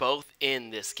are both in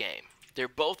this game. They're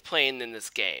both playing in this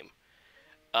game.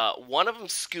 One of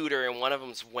them's Skootur and one of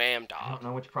them's whamdog. I don't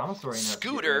know which promissory note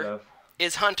Skootur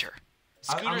is Hunter.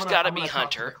 Skootur's got to be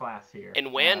Hunter, and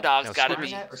whamdog's got to be.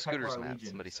 Skootur's Matt.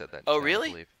 Somebody said that. Oh, I really?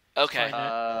 believe. Okay.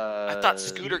 I thought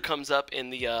Skootur comes up in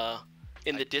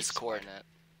the Discord.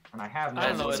 And I have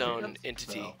As no its idea, own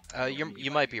entity. so. You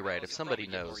might be right. If somebody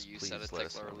knows, please let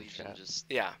us know in the chat.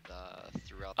 Yeah.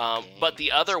 But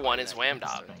the other one is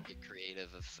whamdog.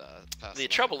 The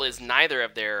trouble is neither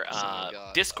of their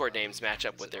Discord names match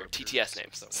up with their TTS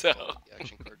names. So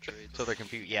they're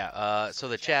confused. Yeah. So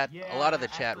the chat, a lot of the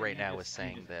chat right now is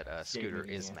saying that Skootur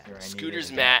is Matt.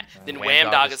 Skootur's Matt, then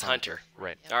whamdog is Hunter.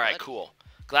 Right. All right, cool.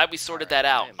 Glad we sorted that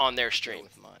out on their stream.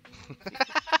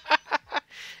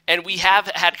 And we have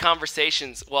had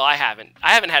conversations. Well, I haven't.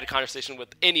 I haven't had a conversation with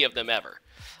any of them ever.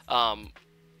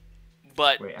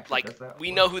 But Wait, actually, like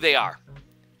we know who they are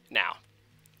now.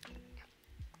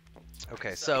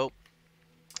 Okay, so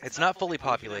it's not fully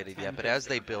populated yet, but as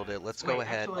they build it, let's go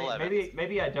ahead. Actually,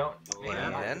 maybe I don't.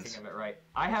 And I'm thinking of it right.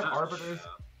 I have arbiters.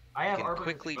 I You have can arbiters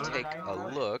quickly that take I a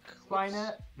have. look.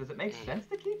 Spynet. Does it make sense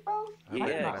to keep both? I don't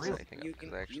Yeah, mess really. anything up,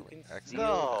 'cause actually,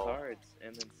 No. cards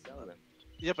and then sell them.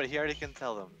 Yeah, but he already can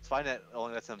sell them. Spynet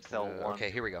only lets him sell one. Okay,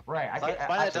 here we go. Right. Spynet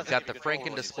I've doesn't got give the control Franken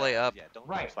when he display sells. up. Yeah, don't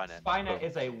Right. use Spynet. Spynet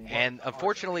is a. And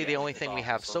unfortunately, the only thing we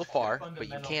have so far, but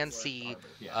you can see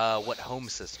what home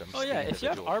systems Oh, yeah, the if you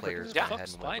have individual players arbiters, went fuck ahead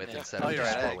and went with Spynet. instead Oh, of you're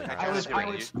just right. scrolling I across was- the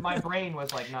screen. My brain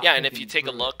was like not. Yeah, and if you thinking take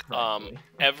a through look, it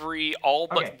correctly. all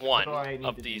but Okay, one what do I need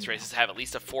of to these do races now? have at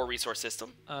least a 4-resource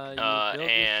system, You build your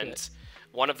and shit.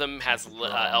 one of them has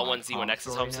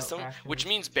L1Z1X's home system, which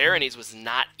means Baronies was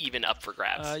not even up for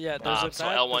grabs. Yeah, there's a So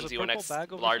bag, L1Z1X there's a purple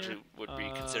bag over largely here, would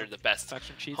be considered the best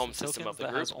faction cheats home and system of tokens the that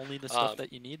group. has only the stuff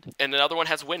that you need. And another one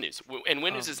has Windows, and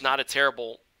Windows is not a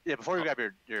terrible Yeah, before you grab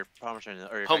your promotion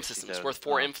or your home deck system. sheet, It's though, worth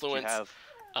 4 you influence, have,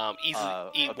 easy,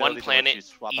 abilities one that let planet, you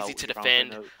swap easy out to your promissory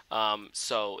defend. note,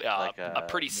 So like, a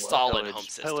pretty solid home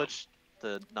system. Pillage,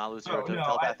 the not lose Oh, your no,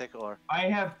 telepathic, or I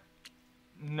have.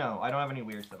 No, I don't have any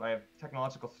weird stuff. I have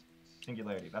technological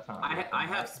singularity. That's not. I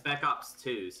have Spec Ops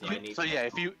 2, so I need. so yeah,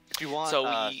 if you want. So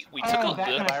we took Oh, a that look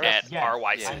kind of at virus, yes.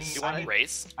 Rwise's I need-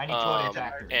 race, I need 2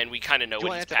 anti-factors. and we kind of know Do you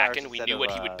what want he's antivirus packing. We instead knew of,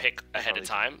 what he would pick ahead of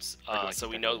time, so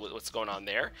we know what's going on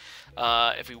there.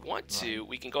 If we want to,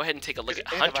 we can go ahead and take a look at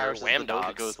Hunter Antivirus is the node that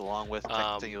Whamdog's goes along with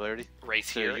singularity.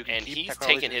 race So here, you can and keep he's tech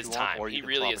taking knowledge if his you want, time. or you He can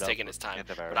really swap is it out taking for his time.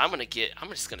 antivirus. But I'm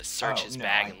just gonna search his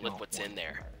bag and look what's in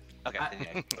there. Okay.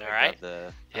 All right.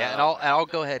 Yeah, and I'll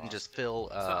go ahead and just fill.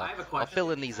 So I have a I'll question.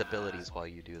 fill in these abilities while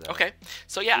you do that. Okay.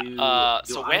 So yeah.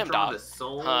 So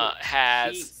whamdog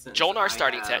has Jock-Nar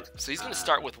starting tech. So he's going to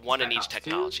start with one in each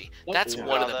technology. That's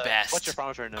one of the best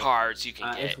cards you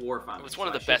can get. It's one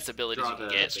of the best abilities you can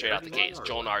get straight out the gate. Is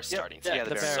Jock-Nar's starting tech.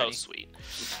 the It's so Barony. sweet.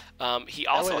 He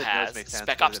also has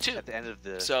Spec Ops 2.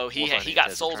 So he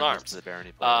got Soul's Arms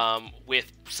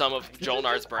with some of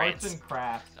Jock-Nar's brains. Arts and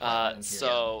crafts.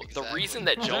 So the reason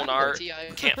that Jock-Nar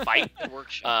can't fight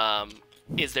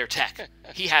is their tech.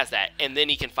 He has that, and then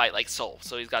he can fight like Soul.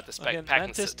 So he's got the packing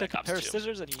Mantis took a pair of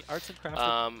scissors and he arts and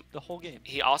crafted the whole game.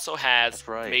 He also has That's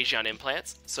right. Magion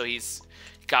implants, so he's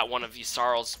got one of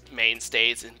Yssarl's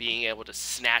mainstays in being able to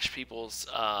snatch people's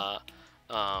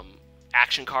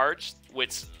action cards,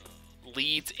 which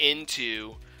leads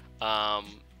into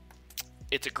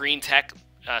it's a green tech.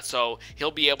 So he'll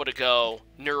be able to go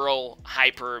neural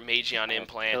hyper Magion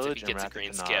implants if he gets a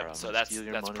green skip. So that's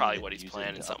probably what he's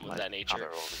planning, something of that nature.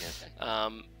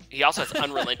 He also has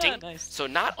unrelenting. Nice. So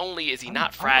not only is he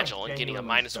not fragile and getting a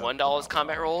 -$1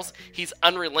 combat rolls, he's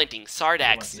unrelenting.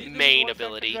 Sardak's main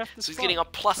ability, so he's getting a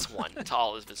 +1 to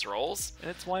all of his rolls.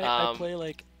 That's why I play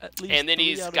like at least. And then 3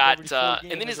 he's out of got every 4 and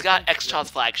games then he's as a got tank.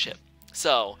 X-Child's flagship.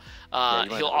 So Yeah, you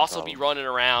might he'll have a also be problem. running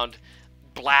around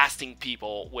blasting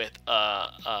people with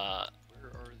What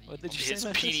did you say, his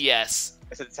Mantis? PDS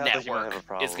It sounds like you might have a network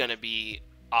problem. is going to be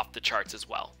off the charts as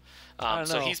well. I don't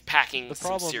So know. he's packing The some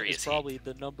problem serious is heat. probably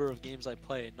the number of games I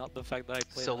play, not the fact that I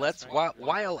play. So less, let's right?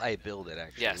 while I build it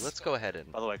actually. Yes. Let's go ahead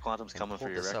and By the way, Quantum's and coming pull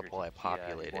for your this up record. while I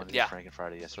populate it. Yeah. Franken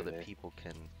Friday so yesterday. that people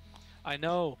can. I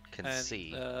know. can and,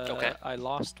 see. Okay. I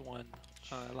lost one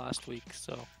last week,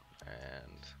 so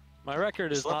And my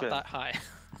record is not Slipping. that high.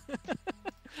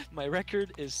 My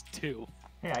record is 2.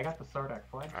 Hey, I got the Sardak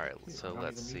flag. all right, too. so I don't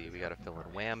let's even see. need We the got to fucking fill in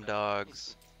card. Wham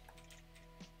Dogs,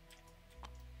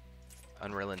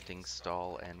 Unrelenting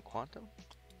Stall, and Quantum.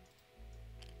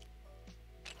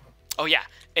 Oh yeah,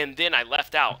 and then I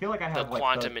left I out feel like I the have, like,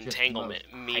 quantum just entanglement,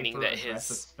 most meaning that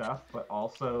hyper-aggressive his stuff, but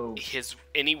also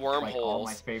any like, all my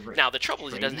wormholes. favorite Now the trouble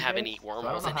is he doesn't trading have any bits, so I don't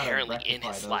wormholes know how to inherently in rectify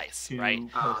his those slice, two right?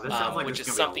 This sounds like Which it's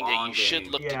is gonna be something a that long you should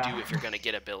game. look to do Yeah. if you're going to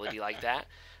get ability like that.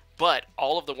 But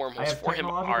all of the I wormholes have for him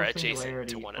technological are adjacent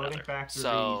singularity, to one floating another. factories,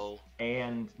 So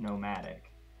and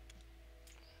nomadic,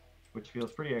 which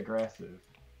feels pretty aggressive.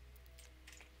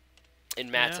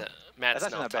 and Matt's That's Matt's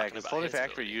actually not not bad talking because about Floating his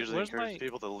Factory ability. usually Where's encourages my-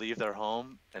 people to leave their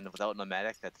home, and without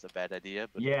nomadic, that's a bad idea.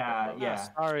 But Yeah, yeah.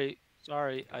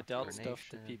 Sorry, I dealt stuff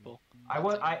to Coordination. people.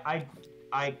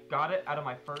 I got it out of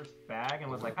my first bag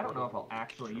and was like, I don't know if I'll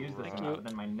actually use this Thank or you. not. But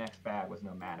then my next bag was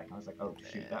nomadic. I was like, oh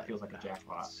shoot, that feels like a And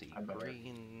jackpot. Let's see. I better.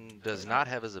 Green does not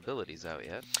have his abilities out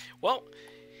yet. Well,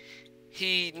 Oh,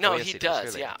 yes, he Here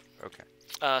does, they yeah. are. Okay.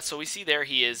 So we see there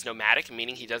he is nomadic,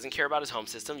 meaning he doesn't care about his home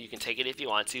system. You can take it if you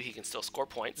want to. He can still score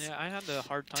points. Yeah, I had a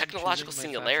hard time. Technological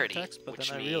choosing my singularity, faction text, but which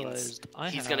then I means realized I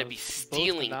he's have gonna be both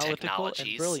stealing analytical technologies,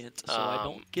 and brilliant, so I um,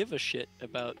 don't give a shit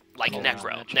about Like color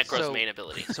Necro. matches. Necro's So- main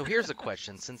ability. So here's a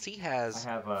question: since he I has,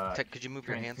 have could you move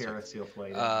your hands? transparent steel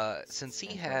plating. Since he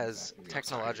and has floating factories,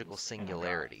 technological and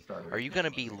singularity, starter are you going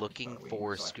to be factories, looking so I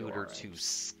for feel Skootur alright. to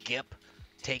skip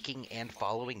taking and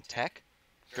following tech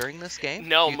during this game?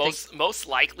 No, Do you think- most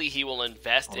likely he will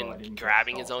invest Although I in didn't get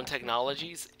grabbing stall his own factories.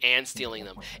 technologies and stealing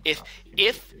them. If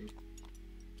If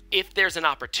if there's an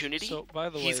opportunity, So, by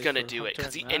the he's way, gonna for do it Hunter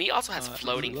because and and he Matt, also has if you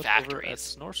floating look over at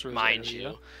factories, Snorecerer mind area,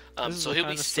 you. this is So the he'll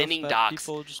kind be of stuff sending that docks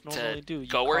people just normally do. You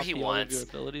go where he copy all of wants, your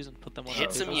abilities and put them on hit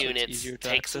the some table so it's units, easier to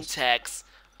take some access. techs.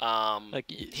 Like,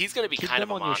 He's going to be keep kind them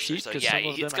of a on your monster. sheet, So 'cause yeah, some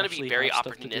of it's them going to be actually very have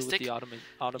stuff to do with opportunistic.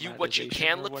 the What you automatization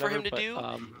can or look for whatever, him to but,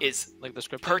 do is like the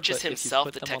scripting, purchase but if you himself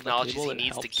put the them on technologies table, he it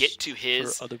needs to helps get to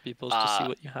his for other people to see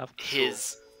what you have.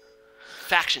 his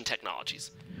faction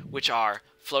technologies, which are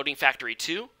Floating Factory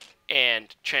 2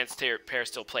 and Transparent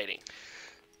Steel Plating.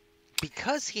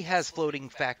 Because he has floating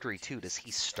factory 2, does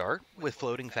he start with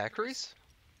floating factories?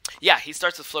 Yeah, he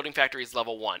starts with Floating Factories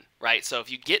level 1, right? So if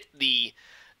you get the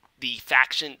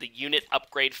unit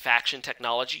upgrade faction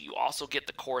technology, you also get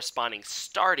the corresponding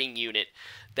starting unit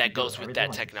that goes with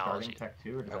that technology.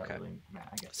 Okay.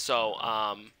 So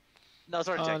no, it's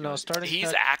already No, starting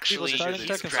he's tech, actually starting he's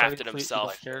tech and crafted starting fleet,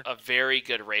 himself you don't care. a very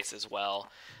good race as well.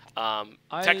 I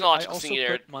Technological also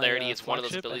singularity put my, is one of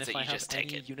those flagship, and abilities if that I you have just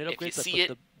take any it. unit If you upgrades, I see put it,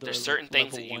 the there's certain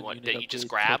things that level you one want unit that you just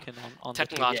upgrade grab. token on the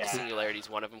Technological table. singularity is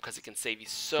one of them because it can save you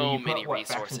so many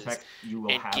resources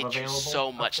and get you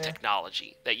so much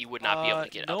technology that you would not be able to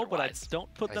get no, otherwise. but I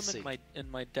don't put I them see. in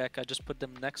my deck. I just put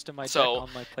them next to my deck So,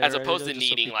 on my player as opposed to area, just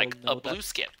so needing people like know a blue that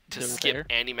skip to they're skip there.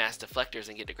 anti-mass deflectors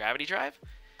and get to gravity drive,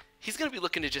 he's going to be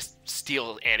looking to just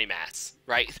steal animats,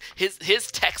 right? His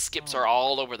tech skips are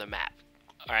all over the map,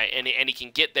 all right? And he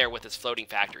can get there with his floating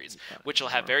factories, which he'll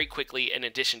have very quickly in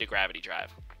addition to gravity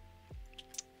drive.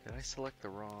 Did I select the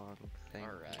wrong thing? All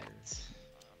right.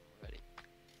 Ready.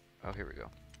 Oh, here we go.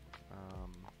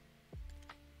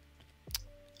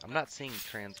 I'm not seeing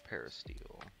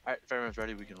transparasteel. Alright, if everyone's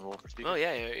ready, we can roll for speed. Oh,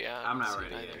 yeah. I'm I not see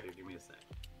ready it yet. either. Dude, give me a sec.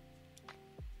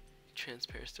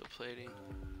 Transparent steel plating.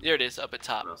 There it is, up at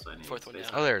top. What else do I need? Fourth one down.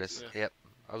 Oh, there it is. Yeah. Yep.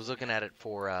 I was looking at it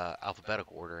for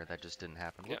alphabetical order, and that just didn't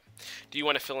happen. Yeah. Do you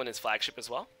want to fill in his flagship as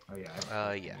well? Oh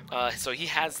yeah. Yeah. So he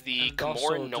has the And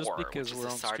also, Gamor just Nor, because which is we're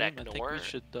the on stream, Sardak I think Nor. we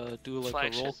should do like a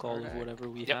flagship. roll call of Alright. whatever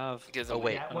we Yep. have. Gives Oh him-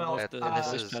 wait, Yeah, well, Unless the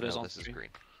this voice is chat no, on this is stream. green.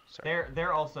 Sorry.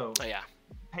 They're also Oh, yeah.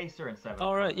 Pacer and Se7en.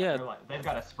 All right, yeah. They've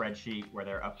got a spreadsheet where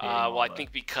they're updating. Well, all I the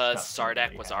think because stuff that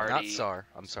Sardak we was have. already... Not Sar.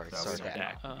 I'm sorry, So, Sardak.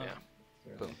 Sardak, Uh-huh.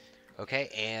 yeah. Boom. Okay,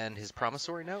 and his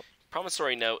promissory note?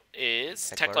 Promissory note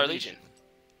is Tgwelch Tgwelch Legion.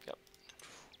 Yep.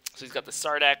 So he's got the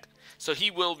Sardak. So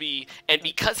he will be... And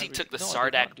because he took the No, I did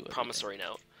not do Sardak everything. promissory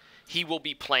note, he will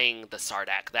be playing the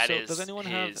Sardak. That So is does anyone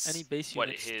have any base what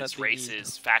units his that they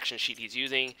race's faction sheet he's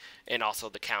using, and also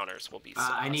the counters will be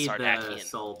I need the Sardakian.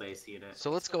 soul base unit.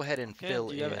 So let's go ahead and Okay, fill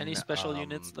do you have in any special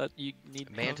units that you need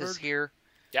Mantis covered? here.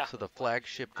 Yeah. So the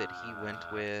flagship that he went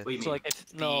with. What do you So mean? like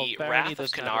if no, The Barony Wrath of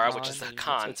doesn't have Kanara, a which is the line,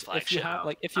 Khan's if you flagship. have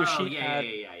like if your oh, sheet yeah, had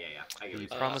yeah. I get what The you're saying.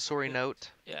 promissory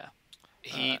note. yeah.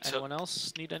 He took Anyone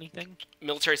else need anything?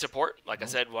 military support. Like I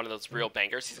said, one of those real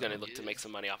bangers. He's going to look to make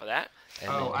some money off of that. And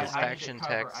Oh, then his I need to faction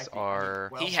cover- I texts think- are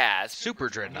well, He has super I need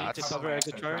to dreadnoughts, cover my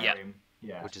Exoterium? Yeah.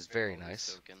 Yeah. which is very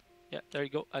nice. Token. Yeah, there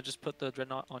you go. I just put the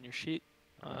dreadnought on your sheet.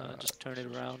 Just turn it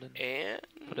around and and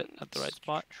put it at the right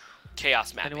spot.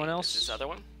 Chaos Mapping. Anyone is else? this other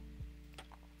one?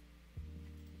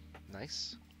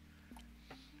 Nice.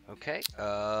 Okay,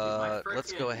 my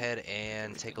let's go frickin- ahead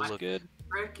and take a my look Good.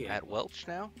 Frickin'. at Welch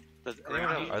now. Does Are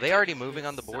anyone have- Are they already moving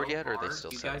on the board So yet, or are they hard,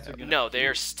 still you setting guys are up? gonna No,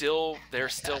 they're keep- still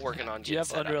working on. Do you have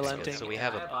setup, unrelenting? So we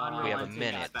have a Unrelenting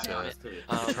minute aspect to of this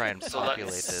too. try and So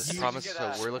populate let's- this. You Promise. get So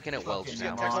a- we're looking at Welch fucking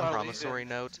now. text On message. promissory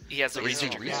note. He has a Is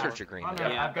research a agreement. research agreement. Yeah,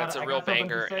 I've got- that's a I real got something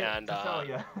to banger, say- and, to tell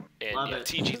ya. And Love you know, it.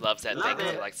 TG loves that Love thing 'cause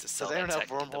he it. likes to sell Does anyone that have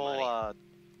tech with the wormhole, money.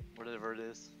 whatever it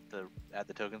is, to add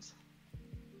the tokens?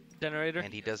 Generator.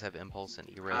 And he does have impulse and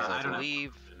erase, I I don't have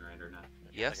believe. generator now.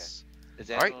 Yes. Is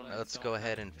All right, anyone let's go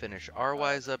ahead and finish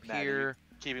Rwise up Matt, are you here.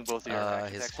 keeping both of your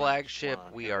faction His texts? flagship,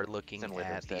 Wanna we kind are of looking send away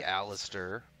at those the texts? Of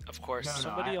Alistair. course. No, no,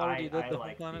 Somebody I- already I- did I the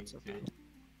like planets. these Okay. too.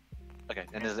 Okay,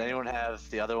 and does anyone have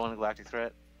the other one, Galactic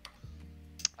Threat?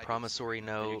 Promissory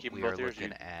note, keeping we are both yours, or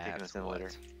looking you at taking a simulator?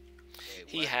 what?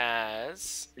 He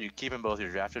has Are you keeping both your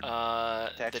drafted? the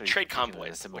actually trade taking a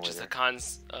convoys, which is the simulator.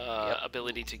 Khan's Yep.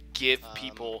 ability to give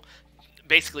people,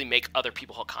 basically make other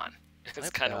people Hacan. That's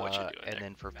Yep, kind of what you're doing And there.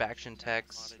 then for faction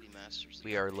text, Commodity Masters.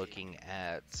 we are looking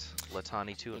at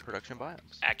Latani 2 and production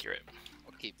biomes. Accurate.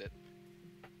 I'll keep it.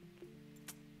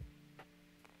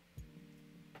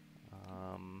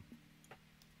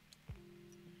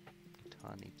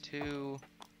 Latani 2.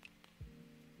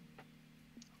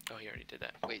 Oh, he already did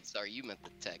that. Wait, sorry, you meant the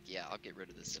tech. Yeah, I'll get rid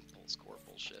of this impulse core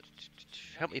bullshit.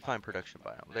 Help me find production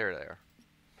biome. There they are.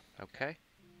 Okay.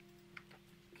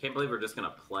 Can't believe we're just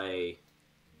gonna play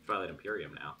Twilight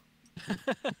Imperium now.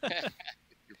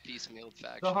 Your piecemeal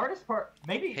faction. The hardest part,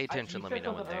 maybe. Pay attention, you let me said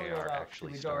know when something they earlier are about,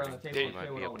 actually should we go around the starting. table We and might say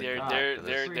be what able we to They're got? they're for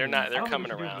they're this. they're not. I They're don't coming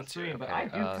think we should do around the stream, too. but I do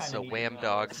kinda So need to Wham know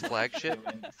Dog's what flagship.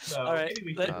 we're doing. So All right,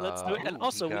 maybe we should- let's do it. And Ooh,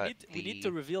 also, we we got need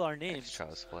to reveal our names.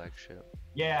 Extra's flagship.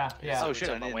 Yeah, yeah. Oh, So shit,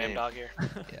 we're I talking need a about name.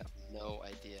 Whamdog here. No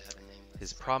idea how to name this.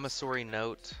 His promissory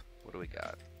note. What do we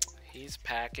got? He's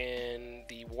packing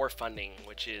the war funding,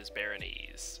 which is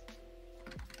baronies.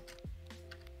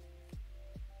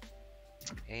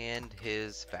 And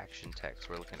his faction text.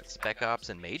 We're looking at Spec Ops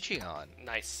and Magion.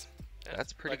 Nice.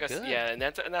 That's pretty Like I s- good. Yeah, and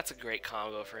that's a great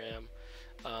combo for him.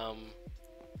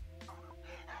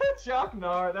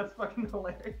 Jock-Nar, that's fucking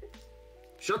hilarious.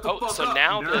 Shut the Oh, fuck so up,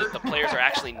 now nerd. the players are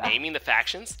actually naming the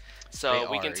factions. So They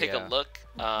we can are, take yeah. a look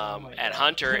Oh my at God.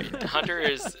 Hunter. Hunter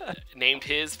is named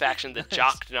his faction the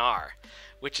Jock-Nar,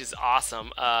 which is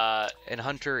awesome. And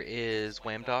Hunter is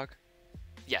Whamdog?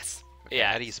 Yes. Okay,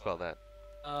 Yeah. How do you spell that?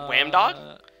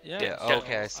 Whamdog? Yeah. Yeah, so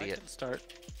okay, I see it. can start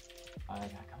I gotta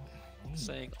come up with my name.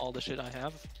 saying all the shit I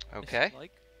have. if Okay. you'd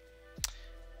like.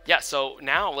 Yeah, so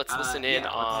now let's listen in yeah,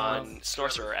 on let's-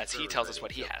 Snorecerer as he tells us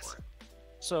what he Go has. for it.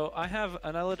 So I have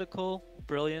analytical,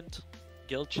 brilliant,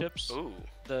 guild chips, Ooh.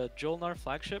 the Jock-Nar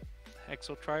flagship,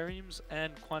 exotriremes,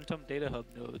 and quantum data hub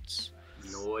nodes.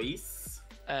 Nice.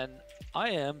 And I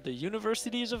am the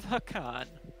Universities of Hacan.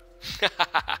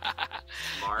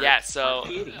 Smart. Yeah, so,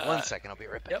 Kitty. 1 second, I'll be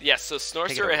right back. Yeah, so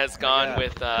Take it Snorecerer away. has gone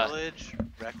with Village,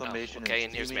 Reclamation, okay,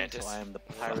 and here's Steaming, Mantis. So I am the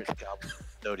Pirate Goblin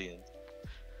Custodian.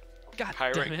 God damn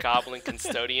Pirate it. Goblin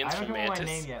Custodians I from haven't got my name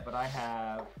Mantis. yet, but I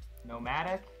have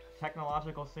Nomadic,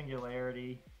 Technological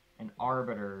Singularity, and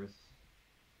Arbiters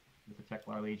with the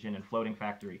Tgwelch Legion and Floating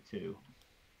Factory 2.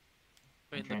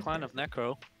 Wait, the clan of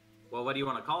Necro. Well, what do you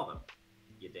want to call them?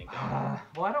 You dingo.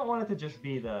 Well, I don't want it to just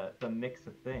be the mix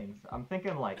of things. I'm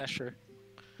thinking like Yeah, sure.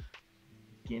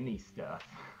 gimme stuff.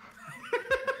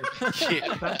 Gi-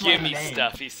 That's my Gimme name.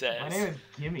 stuff, he My says. name is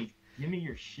Gimme. Gimme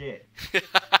your shit.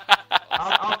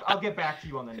 I'll get back to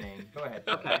you on the name. Go ahead.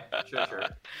 Okay, sure.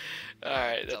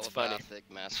 Alright, that's funny. Telepathic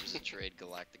Masters of Trade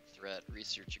Galactic Threat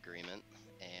Research Agreement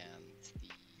and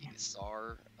the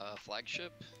SAR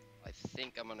flagship. I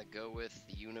think I'm gonna go with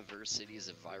the Universities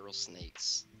of Viral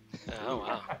Snakes. Oh,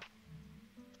 wow.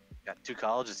 Got 2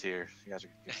 colleges here. You guys are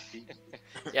competing.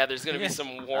 Yeah, there's going to be Yeah.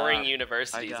 some warring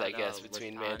universities, got, I guess,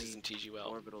 between Latani, Mantis and Tgwelch.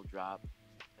 Orbital drop,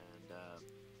 and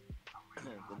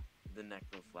the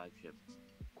Necro flagship.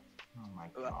 Oh my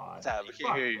god. Sad, we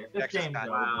can't hear you. This Connection's game's bad.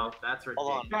 Wow, that's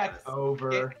Hold on. ridiculous. That's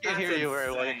over. Can't hear you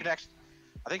very well. Your insane. connection.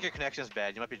 I think your connection's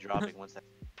bad. You might be dropping 1 second.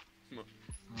 Oh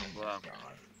my Wow.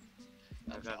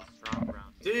 god. I've got a strong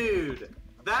ground. Dude,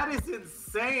 that is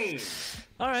insane.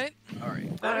 Alright. That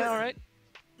Alright, is-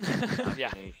 alright.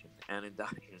 Yeah. And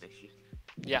indoctrination.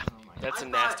 Yeah, Oh my that's a I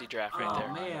nasty thought- draft right oh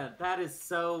there. man, that is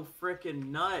so freaking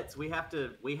nuts. We have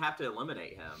to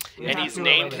eliminate him. We And have he's to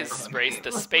named eliminate his him. race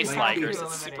the Space We have to Ligers. It's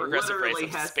eliminate super him. aggressive race Literally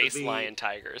of has to Space be- Lion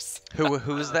Tigers.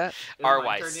 Who is that? Is it my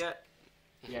Rwise. turn yet?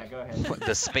 Yeah, go ahead. What,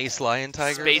 the Space Lion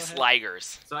Tiger? Space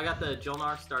Ligers. So I got the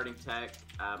Jock-Nar starting tech.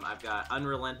 I've got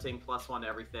Unrelenting +1 to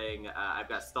everything. I've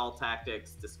got Stall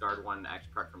Tactics, discard 1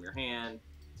 action card from your hand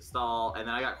to stall, and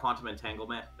then I got Quantum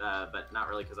Entanglement, but not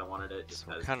really because I wanted it, just So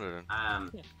because. kind of.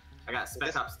 I got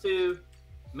Spec Ops 2,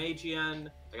 Magian.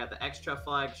 I got the Extra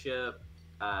flagship,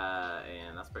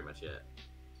 and that's pretty much it.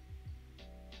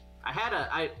 I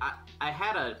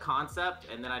had a concept,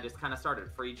 and then I just kind of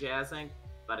started free jazzing,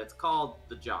 but it's called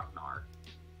the Jock-Nar.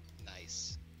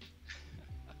 Nice.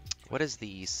 What is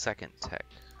the second tech?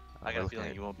 I got We're a looking feeling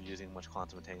at you won't be using much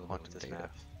quantum entanglement Quantum with this data.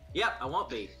 map. Yep, I won't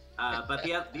be. But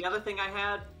the other thing I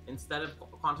had instead of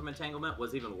Quantum Entanglement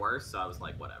was even worse, so I was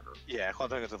like, whatever. Yeah,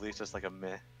 quantum entanglement's at least just like a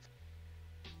meh.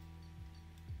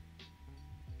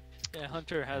 Yeah,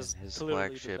 Hunter has His clearly the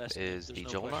flagship best is name, the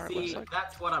there's no Jock-Nar, question. it looks See, like.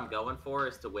 that's what I'm going for,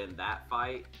 is to win that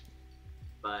fight.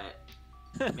 But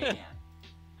man,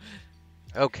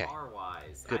 Okay.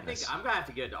 Rwise. Goodness. I think I'm gonna have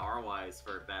to get to Rwise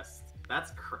for best.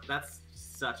 That's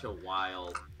such a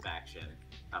wild faction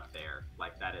up there.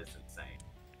 Like that is insane.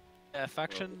 Yeah,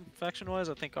 faction wise,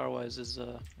 I think Rwise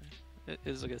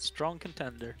is like a strong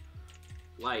contender.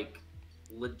 Like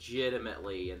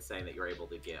legitimately insane that you're able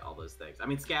to get all those things. I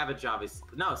mean, Scavenge obviously.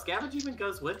 No, Scavenge even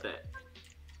goes with it.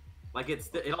 Like it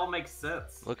all makes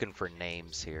sense. Looking for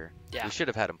names here. Yeah. We should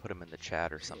have had him put them in the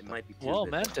chat or It something. might be too Well,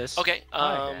 good. Mantis. Okay,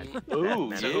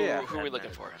 Ooh, so yeah. who are we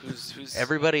looking for? Who's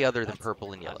Everybody other than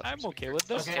purple and yellow. I'm okay with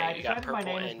this. Okay, Okay, you got decided my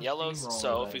purple name is and the yellows. Steamroller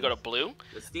So if we go to Buddies. blue,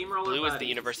 The Steamroller blue is the Buddies.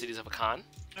 Universities of Hacan.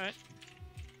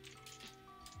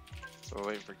 So we're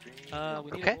waiting for green.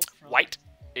 We need Okay. a vote from White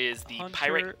is the Hunter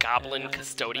Pirate Goblin and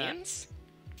Custodians. Well,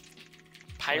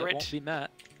 it Pirate won't be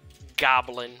Matt.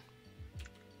 Goblin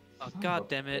Oh, Son of God a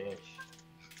damn it.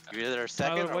 bitch. You're either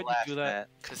second Tyler, or why'd you last, do that?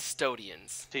 Matt.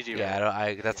 Custodians. TG,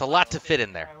 Yeah, that's a lot to fit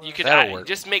in there. You could That'll work.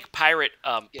 just make Pirate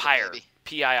Get it, Pyre, baby.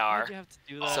 P-I-R, Why'd you have to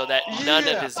do that? so that none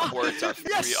of Yeah. his words are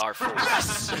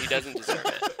forced. He doesn't deserve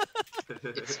it.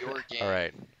 It's your game. All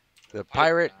right. The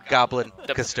Pirate Goblin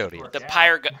The- Custodian. The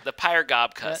Pyre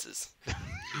Gob cusses.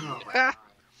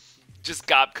 Just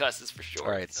Gob cusses for sure.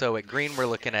 All right. So at green, we're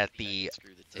looking at the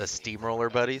Screw table. Steamroller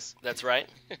buddies. That's right.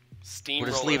 Steamroller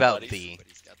We'll just leave out buddies. the.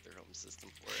 Everybody's got their home system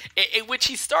for it. Which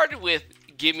he started with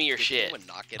 "Give me your Did shit," anyone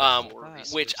not get a um, four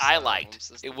resource, which I home liked.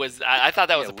 system? It was I thought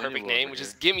that was Yeah, a perfect Winnie name, over which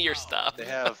is here. "Give me your stuff." They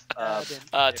have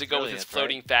To go with his Brilliant,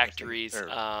 floating right? factories, Or-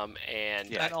 and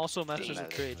Yeah. And also Masters Yeah. of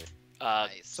Trade.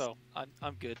 Nice. So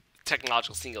I'm good.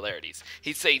 technological singularities.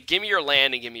 He'd say, "Give me your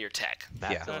land and give me your tech,"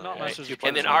 Yeah. They're not Right. Masters of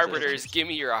and then Trade. arbiters, "Give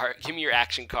me your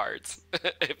action cards."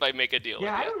 If I make a deal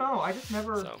Yeah, I with don't know. I just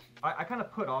never. So. I kind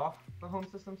of put off the home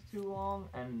systems too long,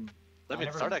 and I mean,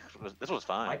 never this was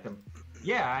fine. liked them.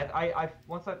 Yeah, I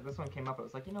once this one came up, it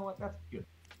was like, you know what, that's good.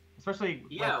 Especially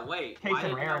Yeah, like, wait. Case Why and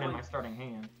did Rare no in my one, starting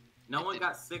hand. no one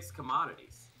got 6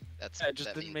 commodities? That's Yeah, it just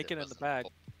that didn't means make it in the wasn't bag.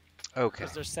 full. Okay.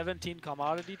 Because there's 17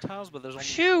 commodity tiles, but there's only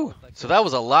Phew! four, like- So that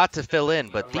was a lot to fill in,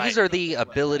 but Right. these are the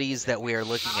abilities that we are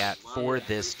looking at for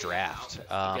this draft.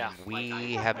 Yeah.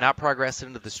 We have not progressed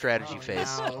into the strategy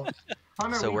phase. No.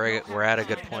 So we're at a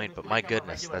good point, but my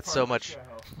goodness, that's so much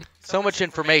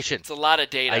information. It's a lot of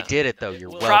data. I did it though. You're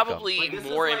welcome. Probably Like, this is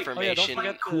more like- information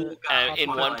forget cool in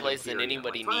one Twilight place than Imperium.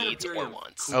 anybody Twilight needs or Imperium.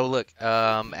 wants. Oh look,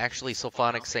 actually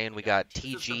Sulfonic's saying we got This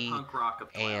is the TG punk rock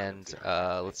of Twilight and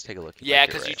Imperium. let's take a look. Yeah,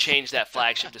 because you changed that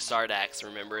flagship to Sardax,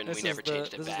 remember, and This we is never the-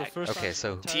 changed it this is the back. first Okay, time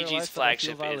so- in my entire TG's life that I feel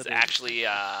flagship is validated. actually,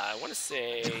 I want to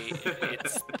say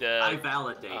it's I the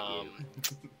validate um,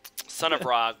 you. Son of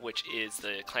Rog, which is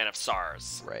the clan of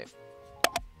SARS. Right.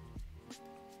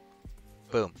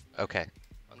 Boom. Okay.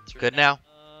 Hunter Good now.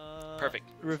 Perfect.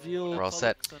 Reveal We're all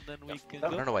set. colors, and then we can I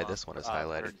go. don't know why this one is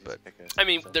highlighted, but I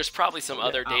mean, there's probably some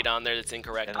other data on there that's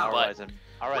incorrect, And but I'll rise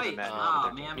Wait, Matt.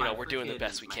 oh, man, you know, my we're doing the freaking-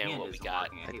 best we my can with hand what we isn't got.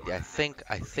 working. I hate yeah,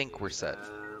 I when think we're set.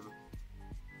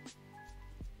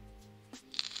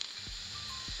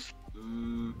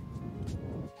 Mm,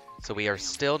 So we are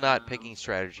still not picking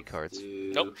strategy cards.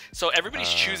 nope. So everybody's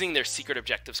Uh, choosing their secret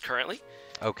objectives currently.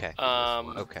 Okay.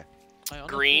 Okay. I honestly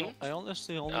Green, I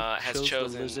honestly only has chose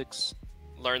chosen the Lizix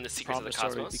Learn the secrets of the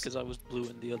promissory cosmos. because I was blue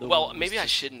and the other Well, one was maybe I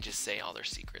just- shouldn't just say all their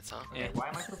secrets, huh? Yeah. Why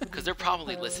am I supposed to Because do they're that?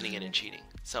 probably listening in and cheating.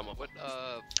 Some of them.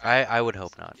 What? I would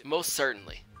hope not. Most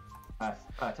certainly.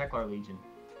 Tgwelch Legion.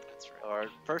 That's right. Our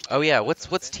first Oh yeah, what's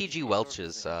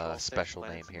Tgwelch's special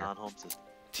name here?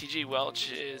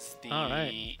 Tgwelch is the.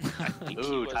 Alright. I think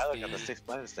Ooh, he was Tyler got the the. 6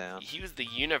 planets down. He was the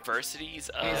universities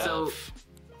of. Hey, so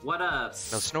what No,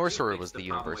 Snorecerer was the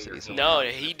universities. No,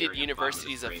 he did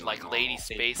universities of like Lady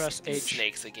Space Press H.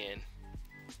 Snakes again.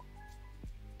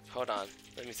 Hold on,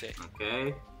 let me see.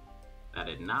 Okay, that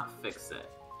did not fix it.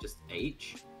 Just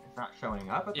H. It's not showing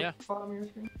up at Yeah. the bottom of your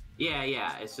screen.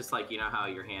 Yeah. It's just like, you know how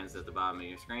your hand's at the bottom of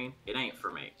your screen. It ain't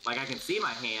for me. Like, I can see my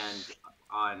hand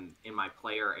in my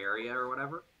player area or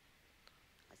whatever,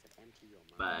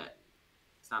 but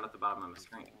it's not at the bottom of my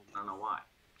screen. I don't know why.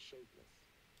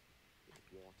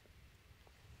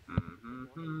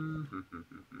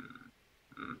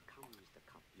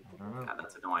 I don't know. God,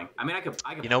 that's annoying. I mean, I could.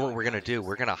 You know what we're gonna do?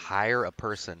 We're gonna hire a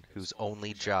person whose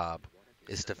only job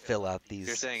is to fill out You're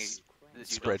these saying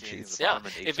spreadsheets. Yeah,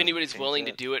 if anybody's willing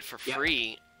to do it for Yeah.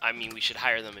 free, I mean, we should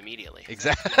hire them immediately.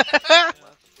 Exactly.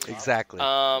 Exactly.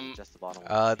 Just the bottom.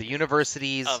 The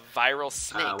universities. Of viral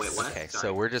snakes. wait, what? Okay, Sorry.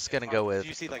 so we're just gonna go with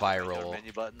you see, like, the regular viral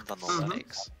menu buttons on the Mhm. left.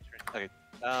 snakes. Okay.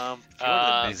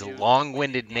 These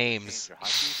long-winded names.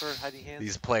 These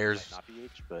These players. Not be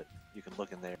H, but you can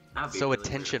look in there. That'd be So really weird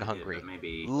attention if we did, hungry. but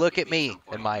maybe- Look at maybe me some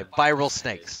point and my in the viral future.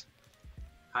 snakes.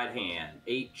 Hide hand.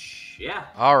 H. Yeah.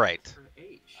 All right.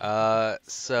 H.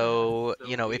 So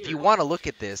you know, if you want to look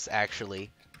at this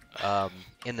actually,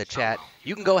 in the chat,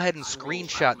 you can go ahead and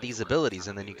screenshot these abilities,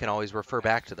 and then you can always refer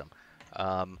back to them.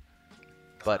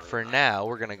 But for now,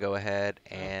 we're gonna go ahead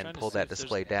I'm and trying to pull see that if there's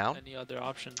display down Any other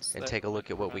options? and that take a look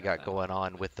might at what we got prevent that. going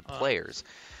on with the Uh, players.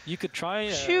 You could try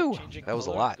Phew, changing that was a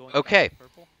color, lot. going Okay. back to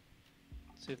purple.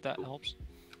 See if that helps.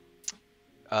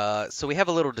 So we have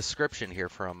a little description here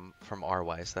from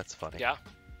Rwise. That's funny. Yeah.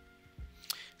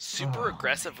 Super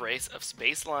aggressive race of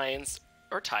space lions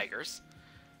or tigers.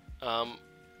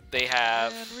 They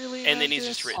have, Man, really, and then he's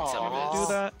Mantis? just written some Aw. of Do his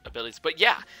that? abilities. But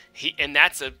yeah, and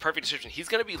that's a perfect description. He's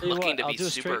going to be Tell you looking what, to I'll be do a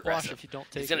super straight wash aggressive. if you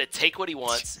don't take He's going to it. take what he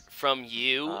wants from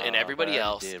you and everybody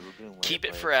else, keep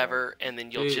it forever, and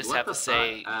then you'll Dude, just what have the to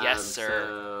say, fuck? yes, sir,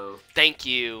 So thank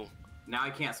you. now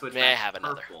I can't switch. May I back have to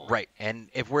another? purple. Right. And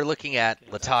if we're looking at Yeah,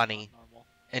 that's Latani, normal.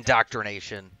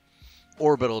 indoctrination,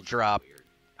 orbital drop,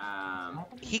 Um,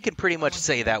 he can pretty much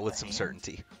say that with some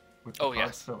certainty. With the Oh, card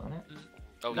yes. still in it?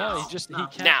 Oh, No, yes. he just no. he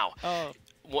can't. Now, Oh,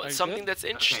 Are you something good? that's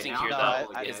interesting now here, I'll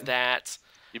though, go is again. that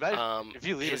You might, if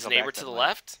you leave his and go neighbor back, to that the might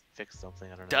left fix something.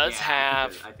 I don't know. does yeah,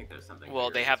 have, I think there's something. well,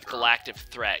 weird they have that's wrong. galactic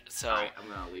threat, so Alright, I'm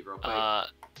gonna leave real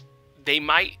quick. they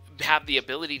might have the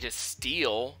ability to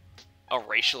steal a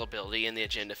racial ability in the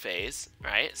agenda phase,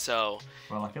 right? So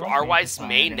Well, I feel like Rwise they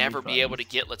may can never find be able to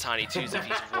buttons. get Latani 2s if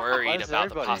he's Why worried is about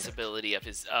the everybody- possibility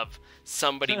of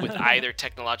somebody with either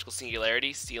technological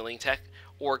singularity stealing tech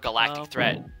or galactic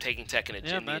threat taking tech in,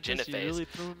 yeah, in the agenda Mantis, you phase. really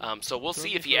threw, So we'll threw see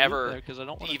me if for he a loop ever there, 'cause I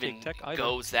don't wanna even take tech either.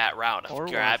 goes that route of Or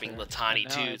grabbing warfare. Latani And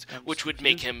now 2s, I'm which would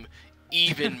make confused. him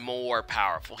even more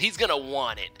powerful. He's gonna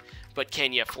want it, but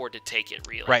can you afford to take it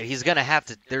really? Right, he's gonna have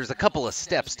to. There's a couple of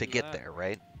steps to get there,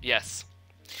 right? Yes.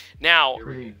 Now,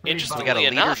 Pretty interestingly We got a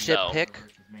button enough, leadership though, pick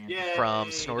Yay, from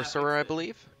that Snorecerer, I fixed it.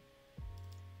 believe.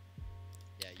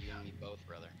 Yeah, you and me both,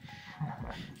 brother.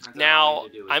 Turns out Now, all I need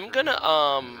to do is I'm turn gonna it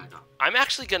on. I'm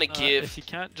actually gonna if give you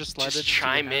can't just slide it just into your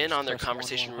chime hands, in on their press one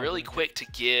conversation while really hovering. quick to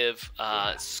give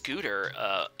Yeah. Skootur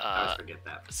I always forget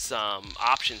that. some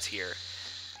options here.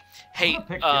 Hey, gonna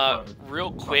pick Gifford.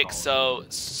 real quick, so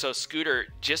Skootur,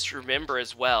 just remember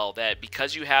as well that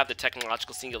because you have the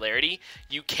technological singularity,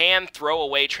 you can throw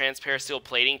away transparent steel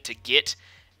plating to get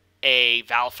a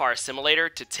Valfar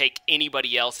assimilator to take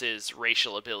anybody else's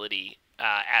racial ability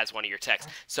as one of your techs.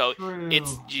 So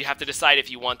you have to decide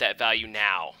if you want that value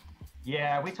now.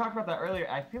 Yeah, we talked about that earlier.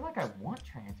 I feel like I want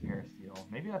transparent steel.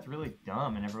 Maybe that's really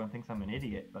dumb and everyone thinks I'm an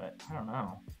idiot, but I don't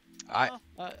know. I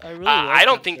really I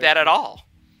don't think that at all.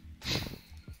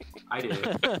 I do.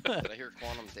 Did I hear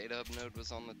Quantum Data Hub node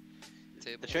was on the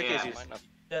table? The trick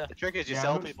Yeah. is you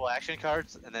sell people action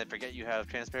cards and then forget you have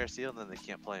transparent steel and then they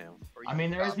can't play them. I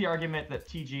mean, there is the argument that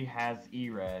TG has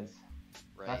E-Res.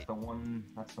 Right. That's the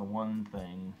one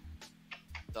thing.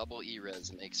 Double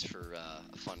E-Res makes for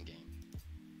a fun game.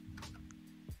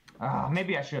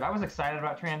 Maybe I should. I was excited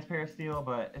about transparent steel,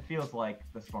 but it feels like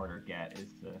the smarter get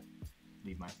is to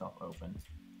leave myself open.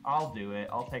 I'll do it.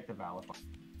 I'll take the Valifar.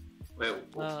 Wait,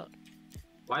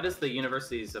 why does the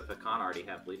Universities of Hacan already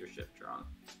have leadership drawn?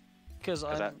 Because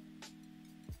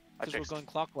we're going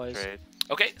clockwise. Trade.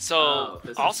 Okay, so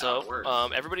this is how it also, works.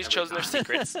 everybody's Every chosen their time.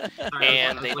 secrets, Sorry,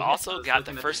 and I was they've looking- also I was got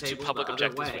looking the at first two table public the other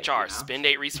objectives, way, which are you know? spend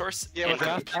 8 resource Yeah, and with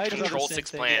I did the control same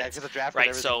 6 thing. Yeah, planets. because the draft Right,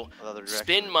 everything so the other direction.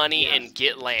 spend money Yes. and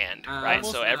get land, right?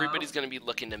 Almost So now- everybody's going to be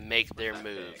looking to make their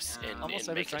moves and Almost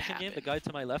every make it Franken happen. game, the guy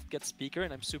to my left gets speaker,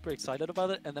 and I'm super excited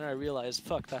about it, and then I realize,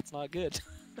 fuck, that's not good.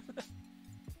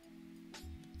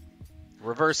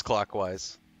 Reverse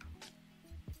clockwise.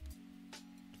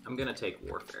 I'm gonna take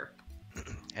Warfare.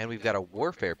 And we've got a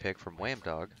warfare pick from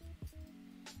whamdog.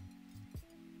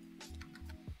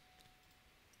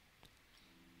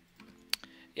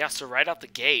 Yeah, so right out the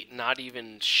gate, not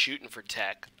even shooting for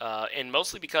tech, and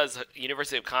mostly because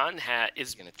University of Hacan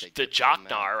is Gonna take the the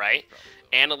Jock-Nar, right? Probably.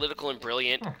 Analytical and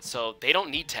brilliant, so they don't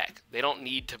need tech. They don't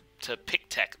need to pick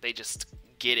tech. They just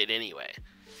get it anyway.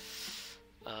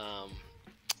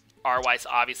 Rwise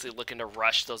obviously looking to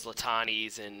rush those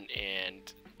Latanis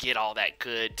and get all that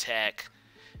good tech.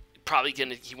 Probably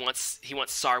he wants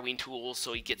Sarween tools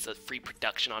so he gets a free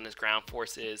production on his ground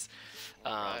forces.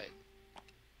 Right.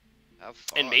 Have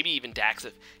fun. And maybe even Dax.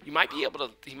 If he might be able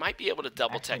to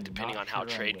double tech Actually, depending not on how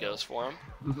sure I trade will. goes for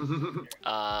him.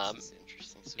 This is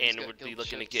interesting. So he's And got would be guild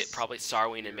looking to chips get probably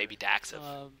Sarween and maybe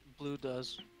Daxif. Blue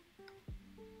does.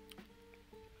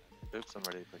 Oops, I'm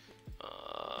ready.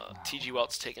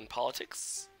 Tgwelch taking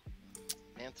politics.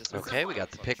 Mantis. Okay, we got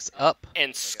the picks up.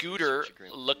 And Skootur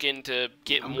looking to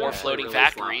get I'm more gonna floating really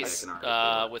swap factories back in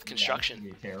our with Yeah, construction.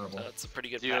 it'd be terrible. So it's a pretty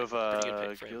good, Do you have pretty good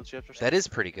pick for him. guild chips or something? That is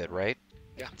pretty good, right?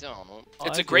 Yeah. Don't.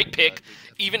 It's I a great do. pick,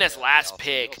 even as last Also,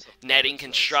 pick, also netting so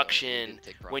construction he did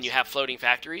take when you promise. have floating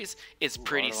factories is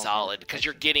pretty I don't know. solid because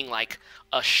you're getting like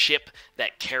a ship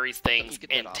that carries Don't things you get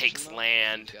that and option, takes though?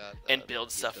 land You got, and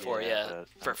builds stuff the for you but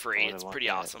for I free. wouldn't It's want pretty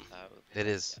that. awesome. It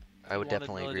is. I would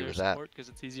definitely agree with that. Because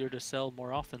it's easier to sell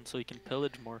more often, so you can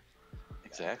pillage more.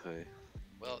 Exactly.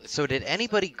 Well, if So you did want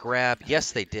anybody to grab? have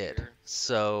Yes, it they did. here,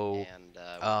 So And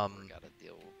we got to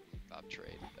deal with Bob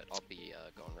trade, but I'll be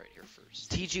going right here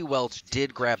first. Tgwelch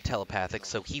did grab telepathic,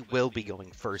 so he will be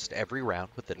going first every round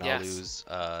with the Yes.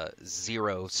 Nalu's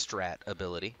 0 strat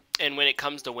ability. And when it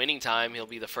comes to winning time, he'll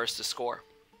be the first to score.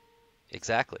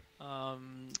 Exactly.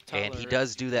 And And he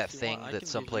does do that if you thing want, I that can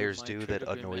some give you players my do trade that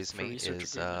agreement annoys for me research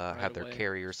is agreement right have their away.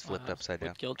 carriers flipped upside down.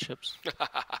 With guild chips.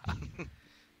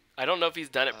 I don't know if he's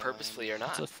done it purposefully or It's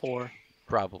not. a 4.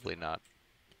 Probably not.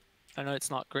 I know it's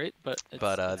not great, but it's,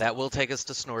 But that will take us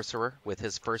to Snorecerer with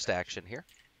his first action here.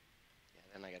 Yeah,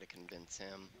 then I got to convince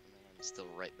him, and then I'm still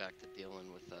right back to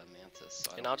dealing with Mantis.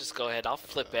 So I And don't I'll just go ahead. I'll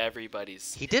flip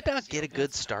everybody's. He did not get a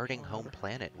good starting home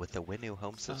planet with the Winu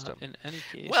home uh, system. in any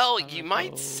case. Well, I'm you gonna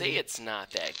might go- say it's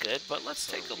not that good, but let's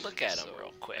take a look at him So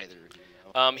real quick. either of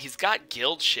you know. He's got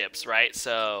guild ships, right?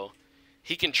 So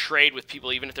he can trade with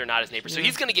people even if they're not his neighbors. So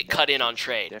he's going to get cut in on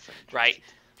trade, Different. right?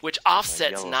 Which My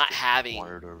offsets yellow not stick having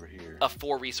wired over here. a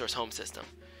 4-resource home system.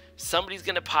 Somebody's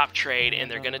going to pop trade, and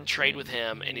they're going to trade with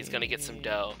him, and he's going to get some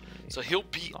dough. So he'll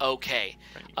be okay.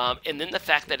 And then the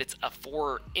fact that it's a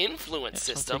 4-influence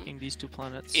Yeah, so system taking these 2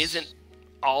 planets isn't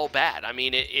all bad. I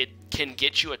mean, it can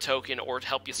get you a token or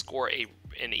help you score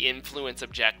an influence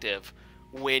objective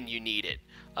when you need it.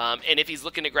 And if he's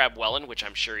looking to grab Wellen, which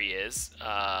I'm sure he is,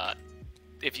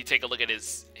 if you take a look at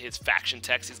his faction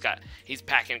text, he's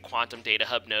packing quantum data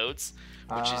hub nodes,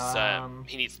 which is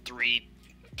he needs three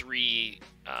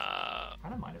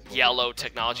Kinda might as well. yellow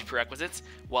technology prerequisites.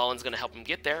 Wellen's going to help him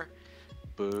get there.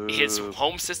 Boo. His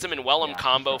home system and Wellum Yeah,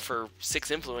 combo that's for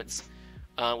 6 influence,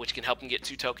 which can help him get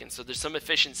 2 tokens. So there's some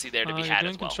efficiency there to be you're had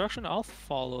doing as well. construction? I'll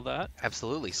follow that.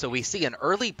 Absolutely. So we see an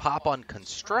early pop on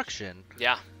construction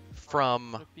Yeah.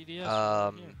 from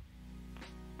PDF.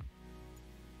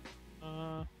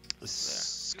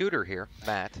 Skootur here,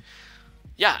 Matt.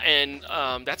 Yeah, and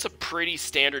that's a pretty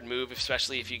standard move,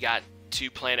 especially if you got 2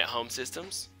 planet home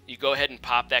systems. You go ahead and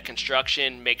pop that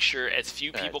construction, make sure as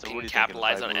few people so can what do you think?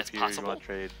 capitalize If I on it move as here, you possible. wanna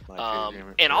trade my trade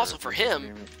agreement And for also for a him,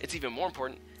 agreement? it's even more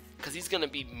important because he's going to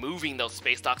be moving those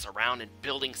space docks around and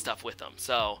building stuff with them.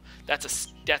 So that's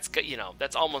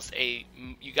almost a,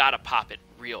 you got to pop it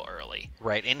real early.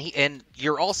 Right, and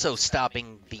you're also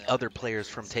stopping the other players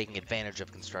from taking advantage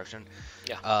of construction.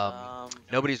 Yeah.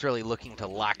 Nobody's really looking to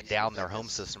lock down their home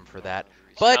system for that.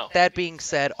 But No. that being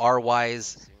said,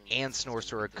 Rwise and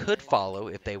Snorecerer could follow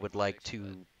if they would like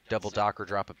to double dock or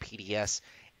drop a PDS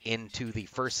into the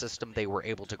first system they were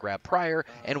able to grab prior,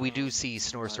 and we do see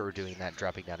Snorecerer doing that,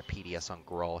 dropping down a PDS on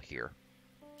Grawl here.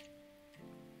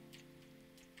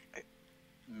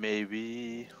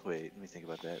 Maybe. Wait, let me think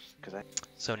about that. Because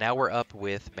So now we're up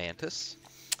with Mantis.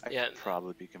 I'd Yeah.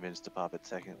 probably be convinced to pop it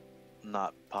second.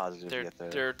 Not positive yet, though.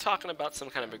 They're talking about some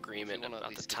kind of agreement If you wanna at about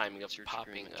the least get timing of research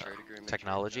popping. agreement, trade agreement,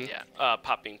 Technology? Yeah,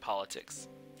 popping politics.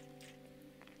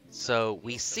 So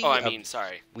we see Oh, I mean,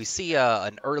 sorry. we see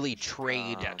an early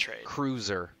trade Yeah, trade.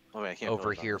 cruiser Oh, wait, I can't over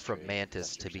vote on here the from trade. Mantis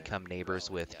That's to what you're become neighbors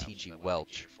with Yeah, Tgwelch. that might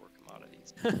be tier 4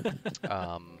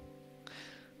 commodities.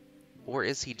 Or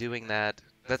is he doing that?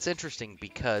 That's interesting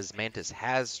because Mantis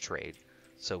has trade,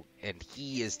 and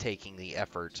he is taking the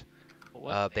effort.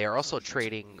 They are also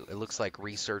trading, it looks like,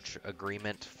 research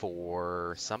agreement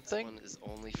for This something. one is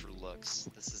only for looks.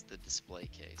 This is the display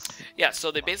case. Yeah, so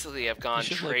they basically have gone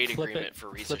should, like, trade flip agreement it- for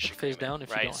flip research it face agreement, down if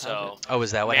you right? don't have So it. Oh,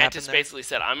 is that what Mantis happened there? basically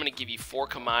said, "I'm going to give you 4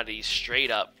 commodities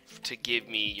straight up to give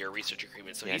me your research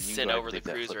agreement." So Yeah, he and you sent go ahead over and the leave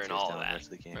that cruiser flip and face all down of the that. rest of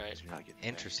the game, right. 'cause you're not getting that.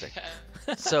 Interesting.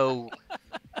 So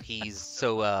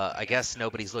I guess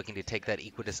nobody's looking to take that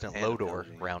equidistant And Lodor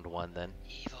Belgium. round 1 then.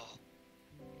 Evil.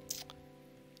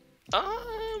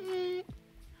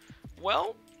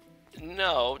 Well,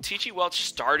 no. Tgwelch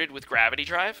started with Gravity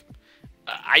Drive.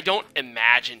 I don't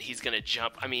imagine he's going to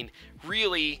jump. I mean,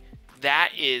 really,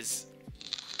 that is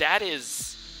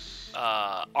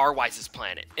Rwise's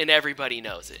planet, and everybody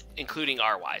knows it, including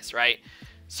Rwise, right?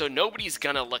 So nobody's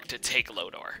going to look to take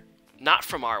Lodor. Not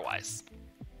from Rwise.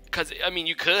 Because, I mean,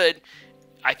 you could.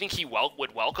 I think he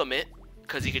would welcome it,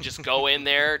 because he could just go in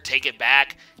there, take it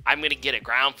back. I'm going to get a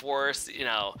ground force,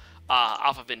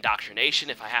 off of indoctrination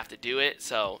if I have to do it.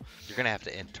 So You're going to have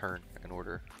to intern in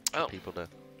order for Oh. people to...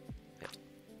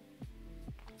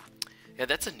 yeah,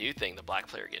 that's a new thing, the black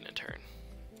player getting a turn.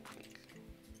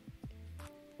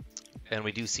 And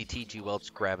we do see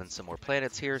Tgwelch grabbing some more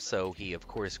planets here, so he, of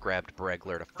course, grabbed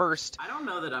Bregler to first. I don't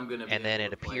know that I'm gonna. And then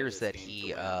it appears that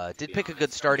he did pick a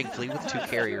good starting fleet with 2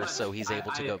 carriers, so he's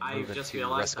able to move into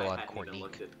Rescal on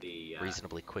Kornik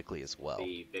reasonably quickly as well.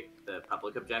 The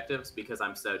public objectives, because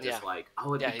I'm so just Yeah. like,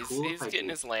 oh, it'd Yeah, be he's- cool he's if I getting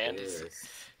did his land. this.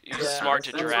 He's Yeah, smart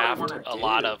to that's what I draft wanna a do.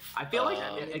 lot of I feel like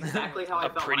exactly how I a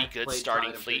felt pretty when I good played starting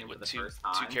Twilight fleet Imperium with for the two first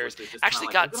time, carriers. which was just Actually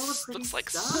kinda got like, look at all the pretty looks like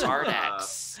stuff.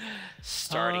 Sardak's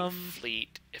starting Um,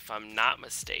 fleet, if I'm not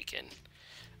mistaken.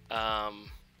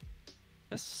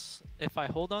 If I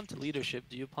hold on to leadership,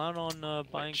 do you plan on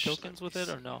buying Which, tokens let with me it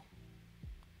or no?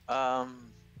 I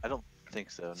don't think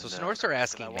so. So no. Snorecerer But I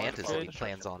asking wanted to Mantis follow if he the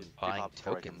plans on instructions buying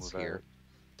before I can tokens move out. here.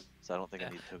 So I don't think I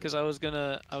need tokens. Because I was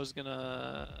gonna,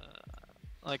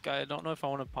 like, I don't know if I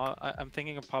want to pop. I'm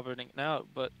thinking of popping it now,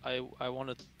 but I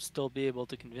want to still be able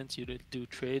to convince you to do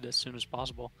trade as soon as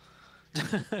possible.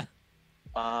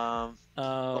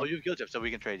 Oh, you have guild chips, so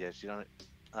we can trade. Yes, you don't.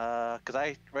 Cause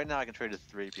right now I can trade with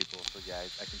 3 people, so yeah,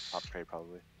 I can pop trade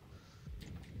probably.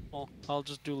 Well, I'll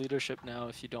just do leadership now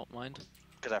if you don't mind.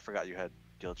 Cause I forgot you had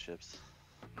guild chips.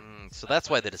 So that's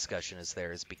why the discussion is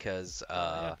there, is because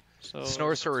Yeah. So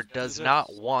Snorecerer do does this not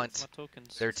with want my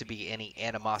tokens. there to be any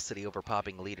animosity over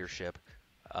popping leadership.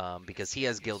 Because he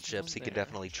has guild chips, he can There.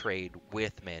 definitely trade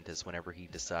with Mantis whenever he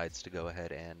decides to go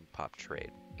ahead and pop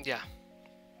trade. Yeah.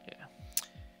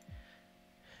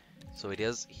 So he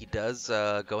does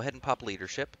go ahead and pop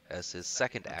leadership as his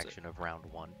second That's it. action of round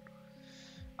 1.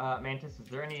 Mantis, is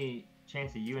there any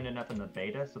chance of you ending up in the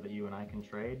beta so that you and I can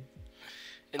trade?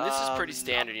 And this is pretty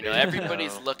standard, not really,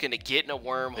 everybody's no. looking to get in a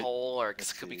wormhole or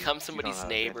Let's see, become you don't somebody's have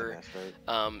neighbor, anything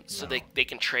else, right? so No. they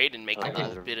can trade and make I a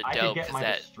little could- bit of I could dough, get because my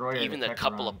that destroyer to even a check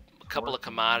couple around of 14.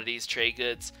 commodities, trade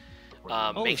goods,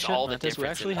 Holy makes shit, all the Mantis, we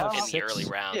difference actually in, have in the 6. early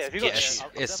rounds. Yeah, if you go- Yes, I'll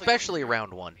definitely especially go-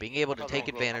 round 1, being able to I'll take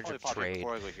probably advantage of pop it trade.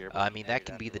 before I go here, but I we mean, can that trade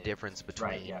can be the afterwards. difference between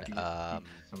Right, yeah, if you some-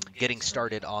 getting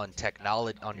started on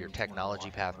your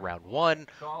technology path round 1,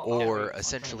 So I'll or I'll send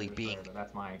essentially you the being server,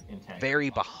 that's my intent.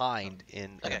 very behind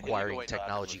in Okay, acquiring wait till I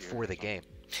technology move for here. the game.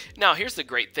 Now, here's the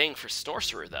great thing for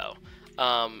Snorecerer, though,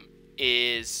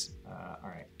 is All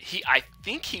right. I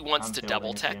think he wants I'm to building double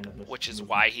at the tech, end of this which is movement.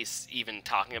 why he's even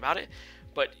talking about it.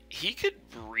 But he could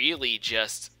really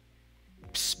just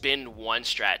spend one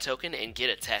strat token and get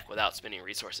a tech without spending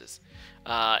resources.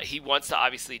 He wants to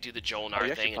obviously do the Jock-Nar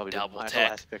thing and double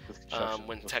tech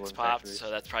when techs pops, so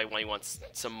that's probably when he wants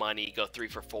some money, go 3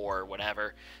 for 4 or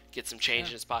whatever, get some change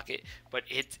in his pocket. But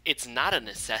it's not a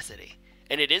necessity,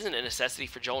 and it isn't a necessity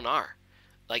for Jock-Nar.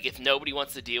 Like, if nobody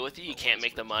wants to deal with you, you can't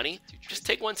make the money, just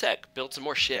take one tech, build some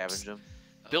more ships,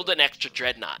 build an extra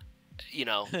dreadnought, you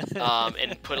know,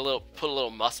 and put a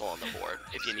little muscle on the board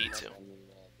if you need to.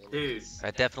 Dude,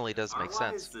 That definitely does make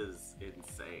sense. Rwise is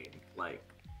insane.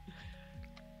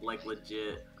 Like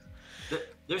legit.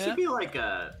 There should be like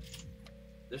a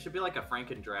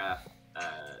Frankendraft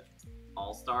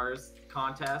All Stars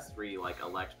contest where you like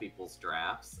elect people's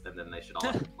drafts and then they should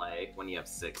all have to play when you have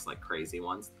 6 like crazy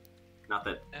ones. Not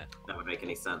that that would make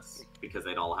any sense because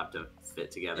they'd all have to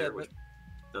fit together, which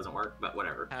doesn't work. But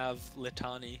whatever. Have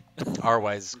Litani.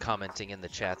 Rwise commenting in the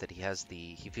chat that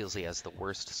he feels he has the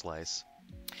worst slice.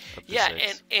 Yeah,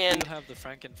 6. and You have the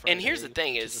Franken and here's the Friday,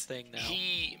 thing which is, a thing now.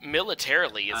 he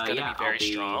militarily is going to Yeah, be very I'll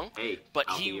be- strong, hey, but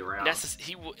I'll he be around. isn't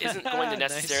going to Nice.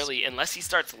 necessarily, unless he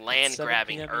starts land 7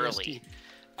 grabbing PM early, EST.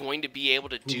 going to be able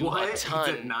to do What? a It's ton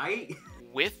at night?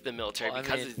 with the military Well, I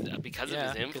because mean, because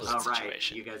yeah, of his because- influence Oh right,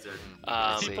 situation. you guys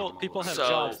are. Um, People have So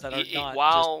jobs that are not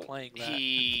while just playing that.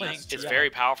 he playing is GI. very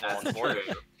powerful on the That's board,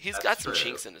 true. he's That's got some true.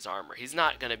 chinks in his armor. He's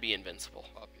not going to be invincible.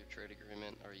 Pop your trade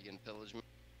agreement. Are you gonna pillage me?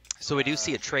 So we do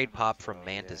see a trade pop from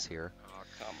Mantis here. Oh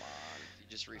come on! You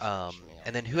just refreshed me.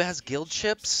 And then who has guild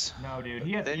ships? No, dude,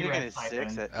 he has Then you're E-Res getting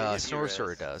 6 stipend. at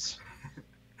Snorecerer does.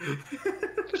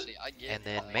 Actually, I get. And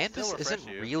then like, Mantis Still refresh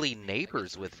isn't you. really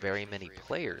neighbors with very many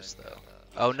players, though.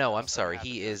 Oh no, I'm sorry.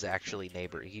 He is actually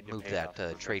neighbor. He moved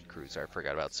that trade cruiser I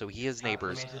forgot about. So he is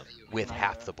neighbors with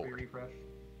half the board.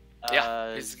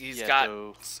 Yeah, he's got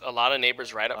a lot of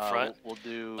neighbors right up front. We'll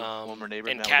do one more neighbor.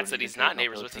 And now, cats we'll that do he's trade not and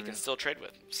neighbors I'll with, he build can from still trade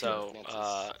with. So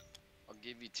I'll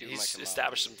give you 2 of my he's commodities.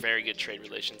 established some very good trade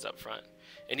relations up front,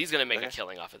 and he's going to make a Okay.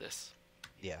 killing off of this.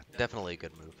 Yeah, definitely a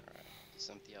good move.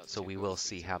 Just empty out So 2 we gold will for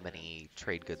see 2 how gold. many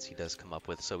trade goods he does come up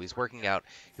with. So he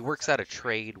works out a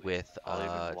trade with I'll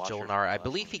even watch your Jock-Nar. I last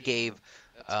believe one. he gave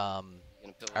You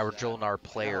gonna pillage our that? Jock-Nar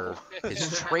player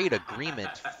his trade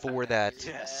agreement for that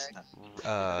Yes.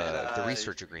 the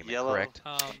research agreement, yellow. correct?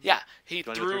 Yeah, he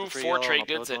Do you want to threw do it for 4 yellow and trade I'll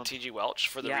build goods at one? Tgwelch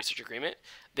for the Yeah. research agreement,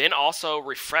 then also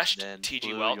refreshed Then blue,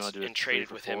 you wanna Tgwelch do it and 3 traded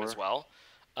for with him as 4? well.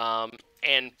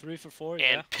 And 3 for 4.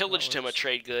 and pillaged him a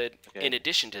trade good Okay. in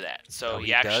addition to that. So Oh, he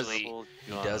he does? actually,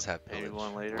 He does have maybe pillage.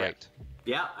 one later. Right.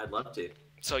 Yeah, I'd love to.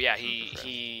 so yeah,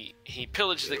 he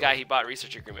pillaged the guy he bought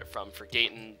research agreement from for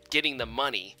getting the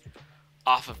money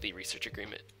off of the research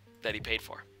agreement that he paid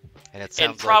for, And it and sounds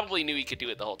like probably knew he could do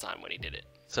it the whole time when he did it.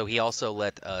 so he also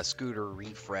let Skootur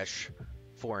refresh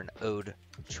for an ode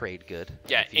trade good. in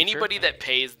Yeah, the future. anybody that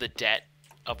pays the debt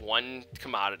of one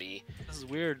commodity This is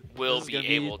weird. will This is be gonna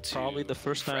able to probably the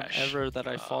first time refresh. ever that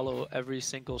I follow every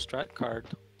single strat card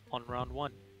on round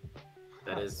 1.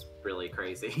 That is really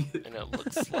crazy. and it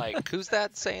looks like, Who's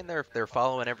that saying they're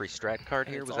following every strat card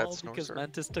here? It's Was that all because Snorecerer?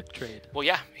 Mantis took trade. well,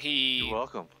 yeah, You're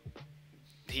welcome.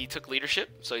 he took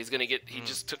leadership, so he's gonna get. He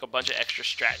just took a bunch of extra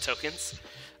strat tokens,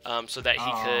 so that he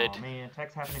Aw, could man,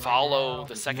 tech's happening right follow now. the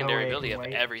There's no secondary way I ability can of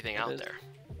wait. everything out is. there.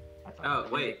 That's Oh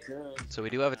fine. wait, So we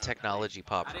do have a technology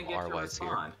pop I from didn't get to Rwise here.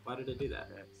 respond. Why did it do that?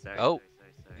 Oh,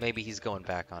 Maybe he's going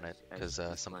back on it because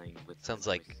sounds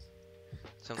like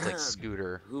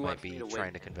Skootur might be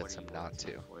trying to convince him not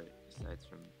to.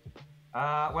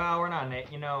 Well, we're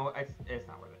not. You know, it's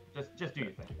not worth it. Just do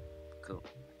your thing. Cool.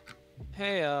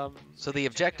 Hey, So the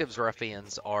objectives,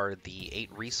 ruffians, are the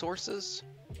 8 resources,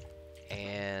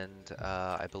 and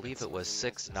I believe it was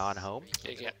 6 non-home.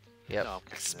 Yeah, Yep. No,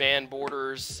 expand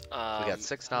borders. We got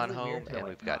 6 non-home, and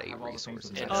we've got 8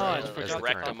 resources. And oh, I as forgot the to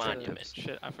rectum talk to monument.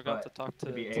 shit. I forgot to talk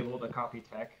To be able to copy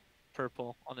tech.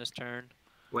 Purple on his turn.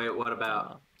 Wait, what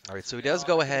about? All right, so he does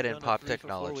go ahead and Done a pop 3 for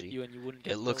 4 with technology. you and you wouldn't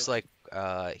get It looks lowered,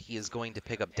 like he is going to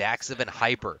pick up Daxiv and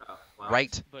Hyper Oh, well,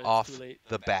 right but it's off too late.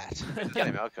 the bat.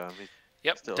 Same outcome.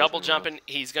 Yep, Still double doesn't jumping.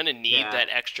 He's going to need Yeah. that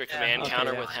extra command okay,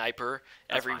 counter yeah. with Hyper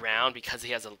That's every fine. round because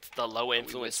he has the low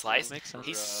influence slice. Makes sense.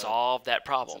 He solved that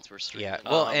problem. Since we're straight Yeah, up.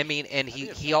 well, I mean, and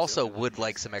he also would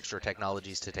like some extra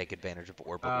technologies to take advantage of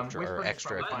orbital Whisper's or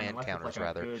extra probably fine, command unless it's counters like a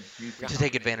rather, good juicy to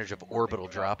take advantage of orbital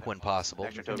drop when possible.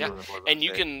 Extra token Yeah, on the board, and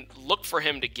you say. can look for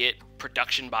him to get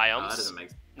production Oh, biomes. that doesn't make.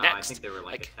 Oh, Next. I think they were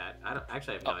like attack. I don't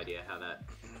actually have no idea how that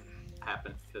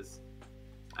happened because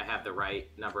I have the right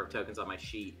number of tokens on my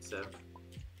sheet. So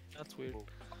That's weird.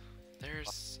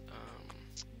 There's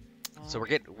So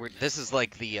this is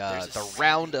like the There's a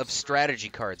round of strategy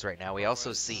cards right now. We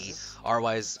also see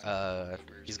Rwise.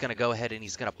 He's gonna go ahead and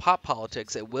he's gonna pop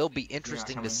politics. It will be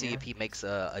interesting to see if he makes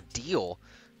a deal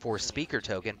for speaker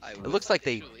token. It looks like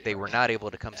they were not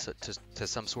able to come to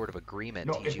some sort of agreement,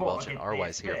 Tgwelch and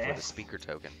Rwise here for the speaker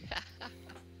token.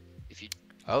 If you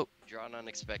Oh, draw an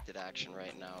unexpected action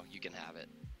right now, you can have it.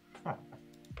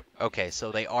 okay,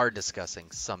 so they are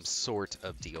discussing some sort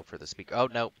of deal for the speaker. Oh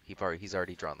no, he's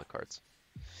already drawn the cards.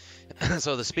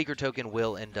 So the speaker token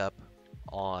will end up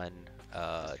on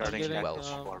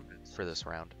Tgwelch for this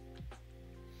round.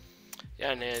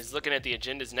 Yeah, and as looking at the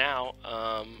agendas now,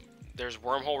 there's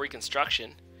wormhole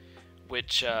reconstruction,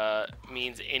 which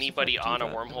means anybody on a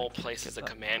wormhole places a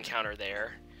command counter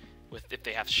there, if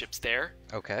they have ships there.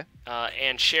 Okay.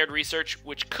 And shared research,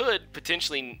 which could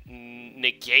potentially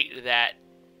negate that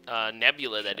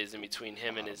nebula that is in between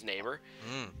him and his neighbor.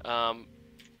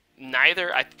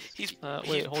 Neither. He's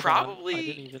Wait, hold probably. on. I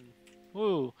didn't even.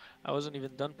 Woo! I wasn't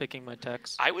even done picking my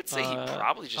text. I would say he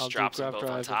probably just I'll do drops them grab both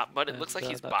on drive top, but it and, looks like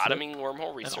he's that's bottoming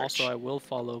wormhole research. And also, I will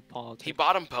follow politics. He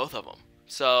bottomed both of them,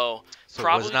 so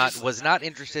probably was not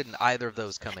interested in either of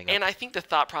those coming up. And I think the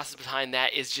thought process behind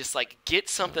that is just like get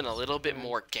something a little bit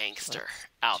more gangster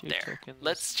out there.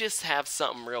 Let's just have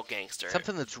something real gangster.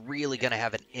 Something that's really going to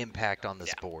have an impact on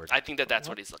this board. I think that's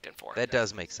what he's looking for. That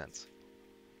does make sense.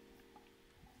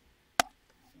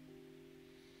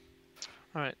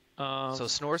 All right. So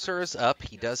Snorecerer is up.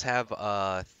 He does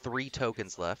have 3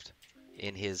 tokens left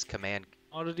in his command,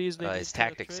 oddities. his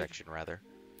tactics section rather.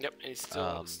 Yep, and he's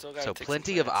still got so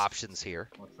plenty of options here.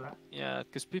 What's that? Yeah,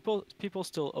 because people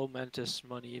still owe Mantis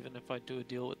money even if I do a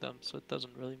deal with them, so it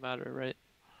doesn't really matter, right?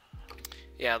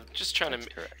 Yeah, just trying to.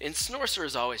 And Snorecerer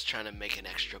is always trying to make an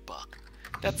extra buck.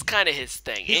 That's kind of his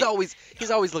thing. He's always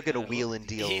looking to wheel and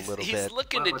deal a little bit. He's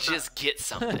looking to just get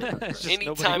something. Just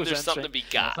Anytime there's something to be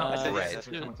got. Right.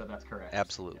 Someone said that's correct.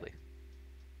 Absolutely.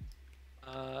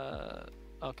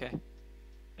 Okay.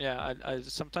 Yeah, I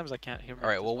sometimes I can't hear. All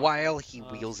right. Well, while he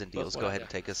wheels and deals, go ahead and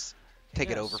take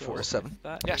it over for us,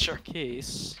 Se7en. Yeah, sure. The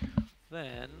case,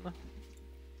 then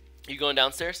You going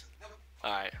downstairs?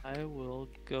 All right. I will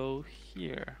go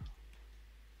here.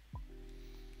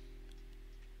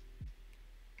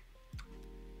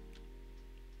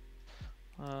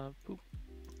 Poop.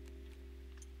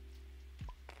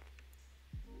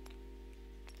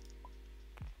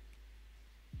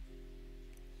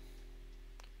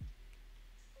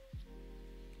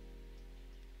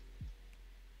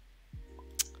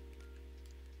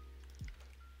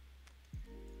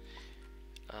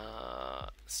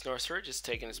 Snorecerer just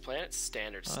taking his planet,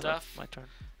 standard That's stuff. my turn.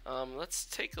 Let's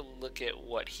take a look at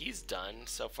what he's done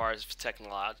so far as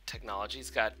technology. He's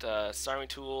got starving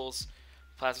tools,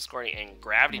 plasma scoring, and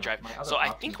gravity drive. So I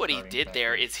think what he did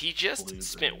there is he just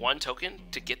spent 1 token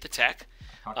to get the tech,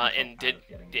 and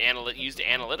used the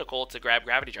analytical to grab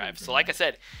gravity drive. So like I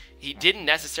said, he didn't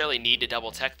necessarily need to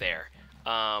double tech there.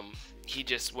 He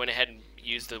just went ahead and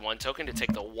used the 1 token to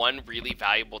take the 1 really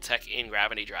valuable tech in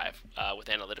gravity drive with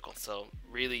analytical. So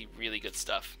really, really good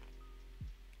stuff.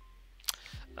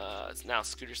 It's now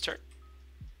Skootur's turn.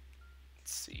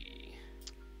 Let's see.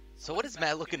 So what is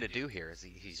Matt looking to do here? Is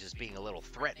he's just being a little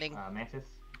threatening? Mantis?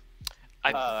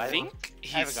 I think I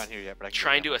haven't he's gone here yet, but I can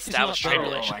trying to establish trade Oh,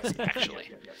 relations,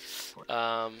 actually.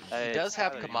 He does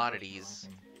have commodities.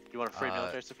 You want a free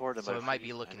military support? So it might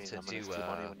be looking to I'm gonna do steal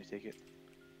money when you take it.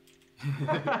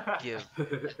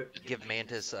 give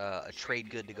Mantis a trade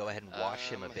good to go ahead and wash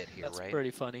him a bit here, That's right? pretty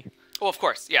funny. Well, of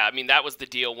course, yeah. I mean, that was the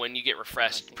deal when you get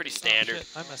refreshed. Pretty standard. Shit,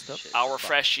 I messed up. I'll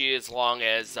refresh you as long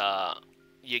as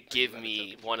you give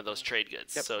me one of those trade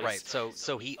goods. Yep, So right.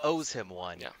 So he owes him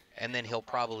 1, Yeah. and then he'll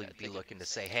probably be looking to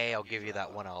say, "Hey, I'll give you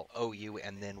that 1 I'll owe you,"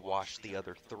 and then wash the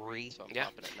other 3. So I'm Yeah.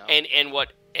 popping it now.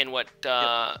 and what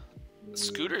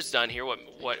Skootur's done here,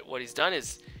 what he's done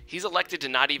is he's elected to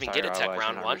not even Sorry, get a tech Rwise,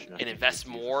 round you're not 1 rich enough and to invest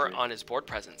use more free. on his board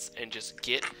presence and just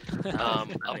get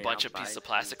a bunch of pieces of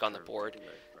plastic on the board.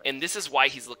 And this is why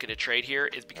he's looking to trade here,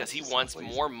 is because he wants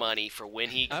more money for when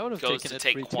he I would've goes taken to it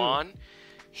take free, too. Quan.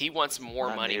 He wants more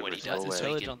Not money when he neighbors, does no it, so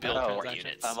way. he can On build that more transaction.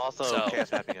 units. I'm also So,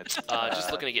 capping it.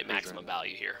 just looking to get maximum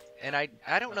value here. And I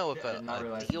don't know if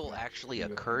a deal actually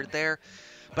occurred there,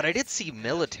 but I did see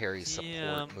military support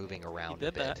Yeah, moving around he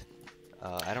a did bit. that.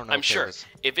 I don't know. I'm if there sure was-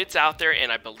 if it's out there,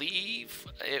 and I believe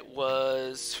it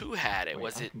was who had it? Wait,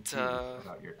 Was I'm it confused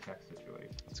about your tech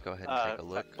situation. Let's go ahead and take a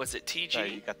look. was it TG?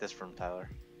 Sorry, you got this from Tyler.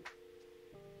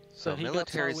 So he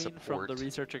military got Sarween support. from the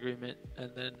research agreement,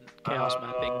 and then chaos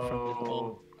mapping from the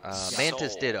goal.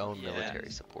 Mantis did So- own yeah. military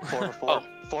support. 4 for Oh,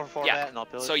 4 for yeah. that, and I'll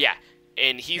pillage. So yeah,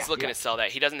 and he's looking Yeah. to sell that.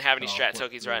 He doesn't have any So, strat what's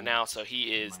tokens the- right now, so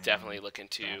he is my, definitely looking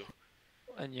to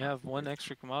and you have one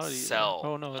extra commodity. sell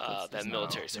Oh no, that not.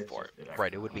 military It's support. just-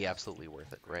 Right, it would be absolutely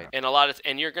worth it, right? And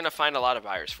and you're gonna find a lot of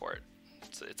buyers for it.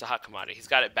 It's a hot commodity. He's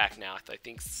got it back now. I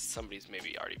think somebody's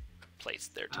maybe already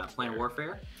placed their Playing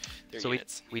Warfare. their So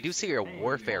units. we do see a Hey,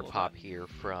 warfare well, pop here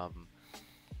from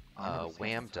I never seen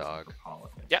Wham this stuff Dog. for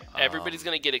politics. Yeah, everybody's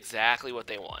gonna get exactly what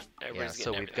they want. Yeah, Everybody's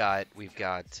so getting we've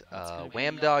everything. got gonna be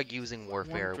Wham Dog using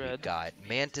warfare, we've dread. got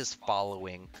Mantis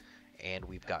following, and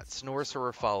we've got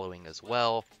Snorecerer following as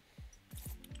well.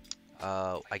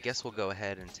 I guess we'll go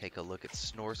ahead and take a look at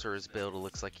Snorecerer's build. It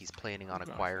looks like he's planning on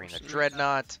Ground acquiring a forces.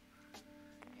 Dreadnought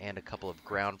and a couple of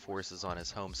ground forces on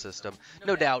his home system.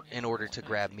 No doubt in order to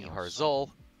grab Mihar Zol.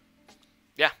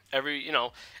 Yeah,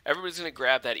 everybody's gonna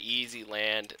grab that easy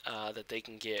land that they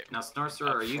can get. Now, Snorecerer,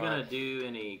 Up are you gonna front. do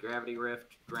any gravity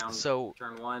rift ground So,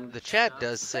 turn one? The chat stuff?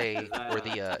 does say, Is that- or the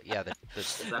that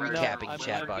recapping right?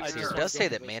 chat I box just here wanna does go say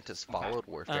for that Mantis followed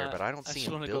warfare, but I don't I see just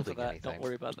him want to go for building that. anything. Don't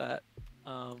worry about that.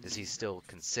 Is he still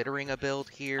considering a build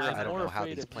here? I'm I don't more know how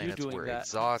afraid these of you planets doing were that.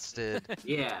 exhausted.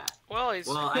 Yeah. Well, he's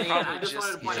Well, probably I just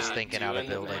wanted to he's point just out, thinking out a doing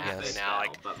build, the I math guess. Now,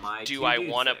 like, but my do two I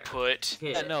dudes want to there put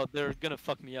hit. Yeah, no, they're gonna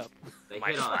fuck me up. They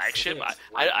my hit on flagship? six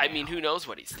I right mean, now. who knows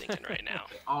what he's thinking right now?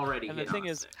 They already And the hit thing on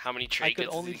is, six. How many I trade could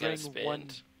goods only is he gonna bring one.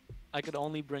 spend? I could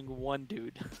only bring one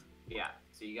dude. Yeah.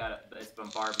 So you got it's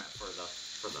bombardment for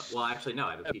the. Well, actually, no.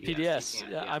 I have a A PDS. PDS. You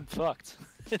can't- Yeah, I'm fucked.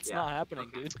 It's Yeah. not happening,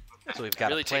 dude. So we've got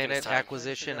Really a taking his planet time.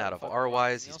 acquisition out of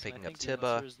Rwise. He's picking up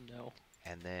Tiba, No.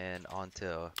 and then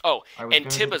onto Oh, I was and gonna do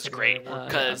Tiba's the great Warfare,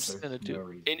 because but gonna there's do- no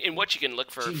reason. in what you can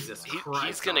look for, Jesus he's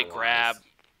Christ, gonna Rwise. grab.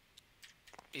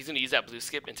 He's gonna use that blue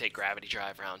skip and take gravity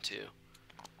drive round 2.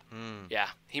 Yeah,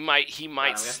 he might we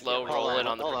have to slow get- roll hold it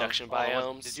on the production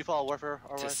biomes Did you follow warfare?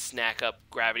 to Alright. snack up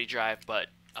gravity drive, but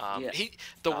Yeah.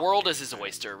 the world is his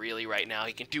oyster really right now.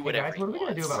 He can do Hey, whatever guys, he what are we gonna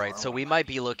wants. do about right. So we might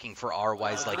be looking for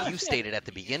Rwise, like you stated at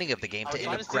the beginning of the game, to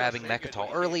end up grabbing Mechatol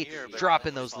early,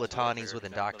 dropping those Latanis with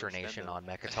indoctrination on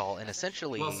Mechatol, and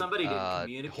essentially Well, somebody didn't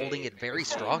communicate. holding it very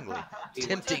strongly,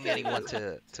 tempting anyone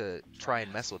to try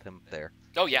and mess with him there.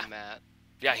 Oh yeah, Matt.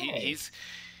 yeah.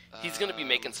 He's gonna be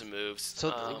making some moves.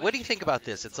 So what do you think about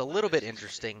this? It's a little bit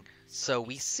interesting. So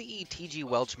we see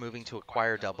Tgwelch moving to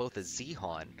acquire Dalbotha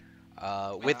Zehan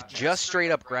with just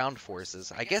straight up ground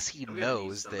forces. I guess he I'm gonna need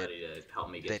knows that somebody to help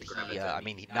me get he, the gravity I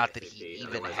mean, not that he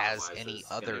even otherwise has Rwise any is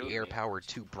gonna other move air me. power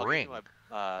to I'll bring. give you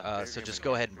my, So just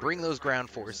go ahead and bring those ground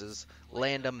forces,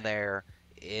 land them there.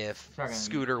 If Sorry,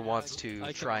 Scooter wants to I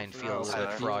can try and offer feel a little bit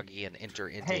Tyler. froggy and enter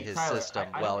into Hey, his Tyler, system,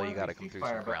 I don't well, wanna you got to do come through ceasefire,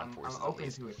 some but ground I'm forces at open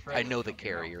least. to a trade I know or the something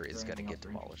carrier else is or going to anything get else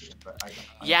we're demolished. interested in,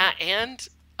 but I Yeah, don't- and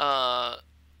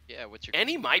What's your?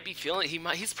 he might be feeling.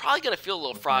 He's probably gonna feel a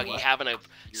little froggy what? having a your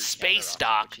space generosity,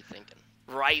 dock What you thinking?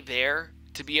 right there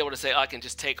to be able to say, oh, I can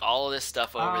just take all of this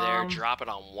stuff over there, Um, drop it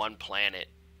on one planet,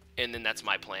 and then that's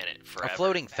my planet A forever.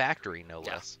 floating factory, no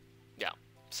Yeah. less.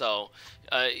 So,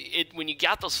 when you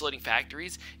got those floating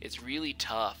factories, it's really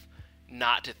tough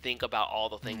not to think about all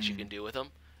the things you can do with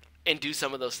them, and do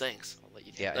some of those things. I'll let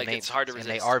you Yeah, Like, and it's hard to and they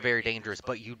resist. are very dangerous,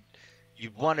 but you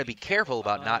want to be careful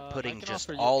about not I putting can just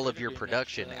offer you all a of your trade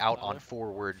production agreement, out Tyler, on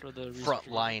forward for the research front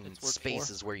agreement line it's worth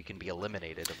spaces where you can be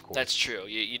eliminated, of course. That's true.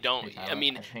 You don't. Hey, I Tyler,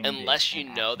 mean, pinged unless you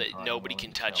an know action that card nobody I'm can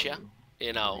willing to touch you, sell you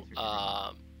for know, research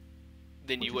agreement.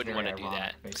 then Which you is wouldn't want to very do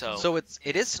that. ironic, So, So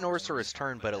it is Snorecerer's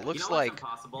turn, but it You looks know what's like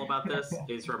impossible about this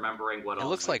is remembering what it all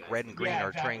looks you like guys Red and do. Green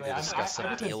are trying to exactly. discuss some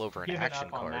I've just deal over an given action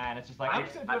up on card. that. It's just like, I'm-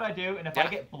 this is what I do, and if Yeah. I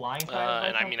get blindsided by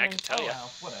and I mean, I something, can tell oh, ya.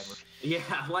 well, whatever.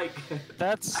 Yeah, like.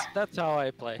 That's how I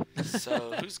play.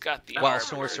 so who's got the? Well, arbiters?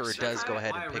 Snorecerer does go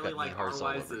ahead Why I and pick really up like Mihar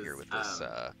Zol Rwise over here is, with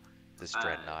this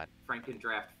dreadnought.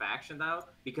 Frankendraft faction though,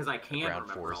 because I can ground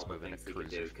remember force all the moving things a they can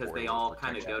cruiser do, because forward they with all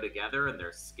kind of protection. go together and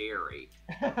they're scary.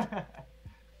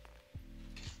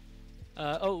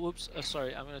 Oh, whoops.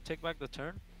 Sorry, I'm gonna take back the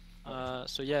turn.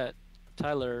 So yeah,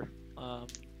 Tyler.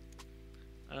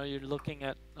 I know you're looking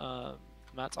at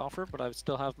Matt's offer, but I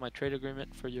still have my trade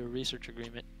agreement for your research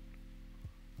agreement.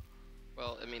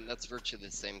 Well, I mean, that's virtually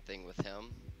the same thing with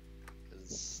him,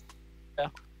 because Yeah.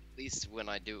 at least when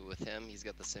I do it with him, he's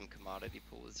got the same commodity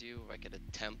pool as you. I could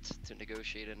attempt to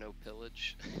negotiate a no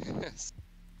pillage.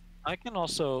 I can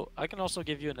also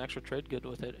give you an extra trade good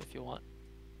with it if you want.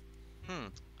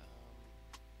 Let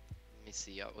me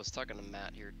see. I was talking to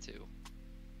Matt here too.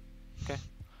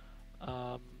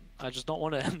 I just don't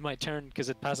want to end my turn because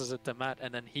it passes it to Matt,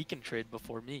 and then he can trade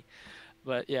before me.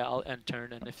 But yeah, I'll end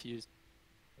turn, and if you,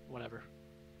 whatever.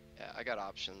 Yeah, I got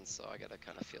options, so I gotta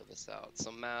kind of feel this out.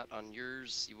 So Matt, on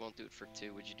yours, you won't do it for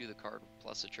 2. Would you do the card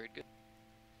plus a trade good?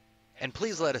 And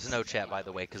please let us know, chat, by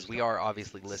the way, because we are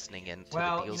obviously listening in to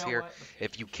Well, the deals you know here. what?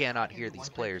 If you cannot hear these One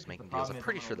players thing is making the deals, I'm problem is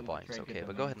pretty I'm sure the gonna lose volume's trade okay, goods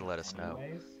but on go ahead and let us these know.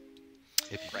 anyways.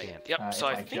 if you Right. can. Yep. If so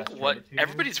I I think just what trade it to you,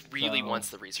 everybody's really so wants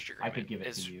the research I agreement could give it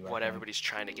is to you, I what think. everybody's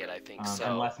trying to get. I think so.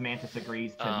 Unless Mantis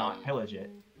agrees to not pillage it.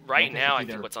 Right Mantis, now, it's I think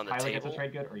either what's on the Tyler gets table a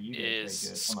trade good or you get a trade is good,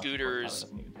 unless, of course, Skootur's Tyler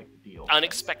doesn't even take the deal.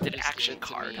 unexpected Just action give it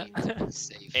to card me.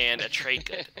 Safe. and a trade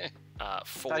good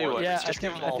for. Tell you what, Yeah, just I give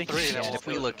think- them all I think three. so. And then And we'll if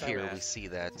we go look with here, that. we see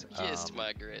that Kissed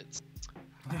my grits.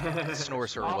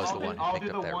 Snorecerer was the one who I'll picked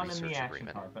do up the that one in the research action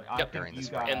agreement. card, but I Yep. think during you this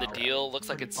got round. And the out deal looks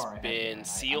like pretty it's far ahead, been and I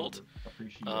sealed. would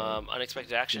appreciate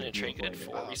Unexpected action and Good trade deal good for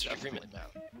for you. Oh, research agreement.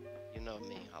 definitely, man. You know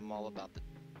me. I'm all about the.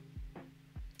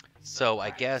 So I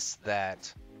guess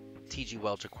that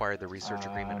Tgwelch acquired the research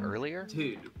agreement earlier?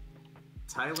 Dude,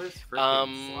 Tyler's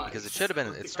freaking Because it should have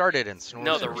been, it started in Snorecerer.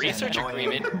 No, the Snorecerer. research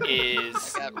agreement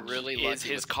is I got really lucky is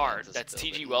his with the card. Mantis That's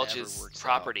build. It Tgwelch's never works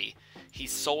property. He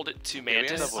sold it to Yeah, we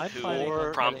ended Mantis, up with who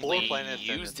four promptly planets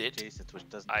and used it, adjacent, which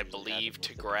doesn't I usually believe, happen to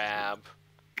with the grab.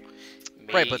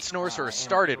 Right, but maybe- Snorecerer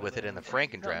started with it in the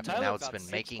Frankendraft, and Tyler now it's got been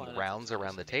 6 making planets. rounds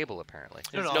around the table, apparently.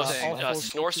 No, No, I'm saying,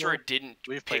 Snorecerer didn't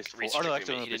We've pick placed research four. Oh, no, agreement.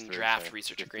 actually, He we placed didn't three, draft sorry.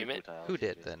 research 50 agreement. tiles. Who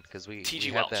did then? Because we have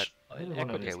Tgwelch. that.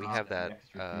 Equity. Okay, we have that.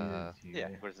 Yeah,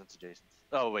 where's its adjacent?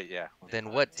 Oh, wait, yeah.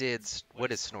 Then what is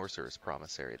Snorecerer's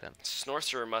promissory then?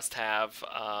 Snorecerer must have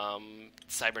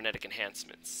cybernetic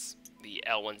enhancements. The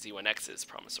L1Z1X's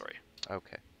promissory.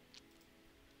 Okay.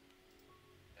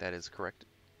 That is correct.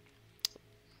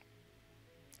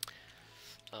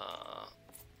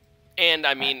 And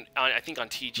I mean, I think on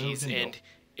TG's Moved and end,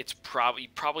 it's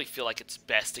probably feel like it's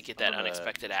best to get that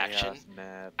unexpected action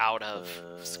out of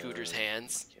Skootur's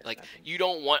hands. Like, you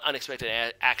don't want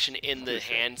unexpected action in the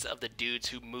hands of the dudes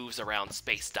who moves around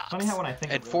space docks. Funny how when I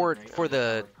think And of for really great for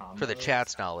the combos, for the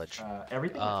chat's knowledge,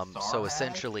 everything that Star so has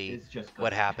essentially is just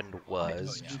what good. happened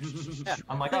was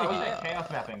I'm like, oh, it's chaos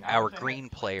mapping. I our was saying green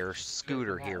player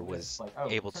Skootur here it's was like, oh,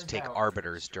 able to turns take out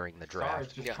arbiters during the Star is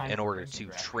draft just Yeah. kind in of order crazy to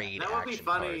draft. trade That would be action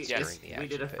funny cards Yes. during the if we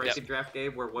did a action phase. Frankendraft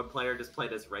game where one player just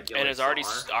played as regular. And has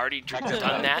already done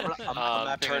that. I'm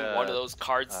mapping Turned one of a, those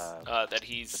cards that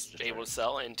he's able to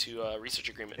sell into a research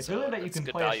agreement. It's So really that you that's can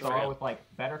good play a value for Star him. with like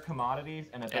better commodities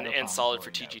and a better And solid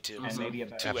for promissory TG2. note, and maybe a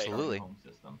better Absolutely. home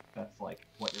system. That's like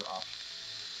what you're up.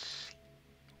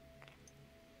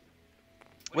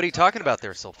 What are you talking about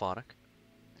there, Sylphonic?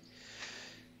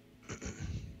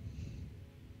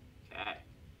 Okay.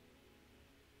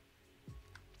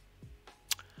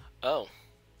 Oh,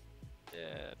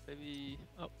 Yeah, maybe.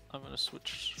 Oh, I'm gonna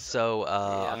switch. So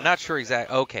I'm not sure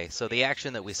exactly. Okay, so the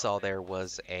action that we saw there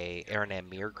was a Aaron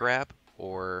Mir grab,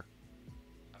 or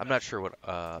I'm not sure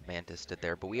what Mantis did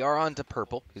there, but we are on to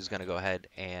purple. Who's going to go ahead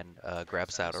and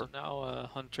grab So Sauter. now,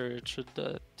 Hunter, it should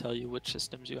tell you which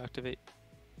systems you activate.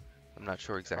 I'm not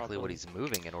sure exactly what Probably. he's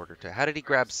moving in order to. How did he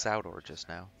grab Sauter just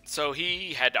now? so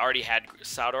he had already had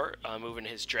Sauter moving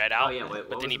his dread out, yeah, wait, what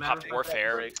but was then he the matter popped with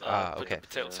Warfare, Ah, put okay. the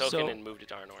token So- and moved it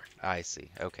to Arnor. I see.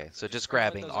 Okay, so just So that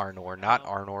grabbing doesn't- Arnor, not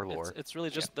Arnor lore. It's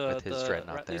really just with his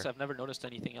dreadnought or at least there. I've never noticed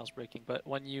anything else breaking. But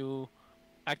when you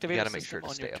activate gotta a make system sure to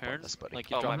on stay your up on turn, this, buddy.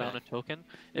 like you Oh, drop my down bad. a token,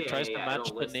 it Yeah, tries yeah, to yeah, match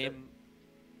it'll the list it. name.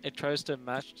 It tries to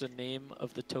match the name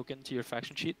of the token to your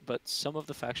faction sheet, but some of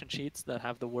the faction sheets that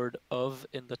have the word "of"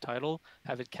 in the title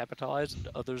have it capitalized, and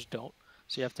others don't.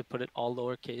 So you have to put it all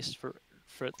lowercase for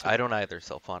it. To I don't either,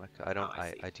 Sylphonic. I don't.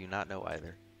 I see. I do not know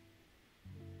either.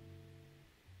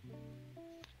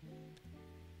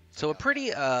 So a pretty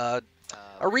a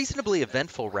reasonably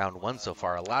eventful round one so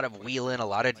far. A lot of wheeling, a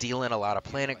lot of dealing, a lot of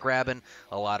planet grabbing,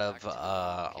 a lot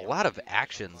of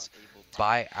actions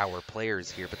by our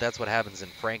players here. But that's what happens in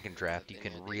Frankendraft. You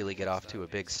can really get off to a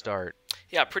big start.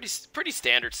 Yeah, pretty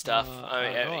standard stuff. I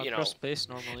don't know, I you know, press space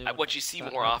normally. when what you see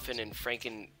that more happens. often in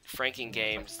Franken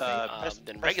games press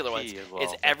than regular P ones as well, is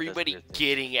if that's everybody weird thing.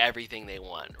 getting everything they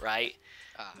want, right?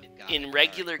 In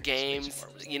regular games,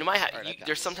 you know,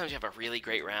 there's sometimes you have a really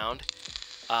great round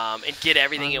and get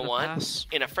everything I'm you gonna want. pass.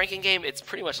 In a Franken game, it's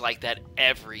pretty much like that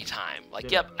every time.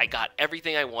 Like, yep, I got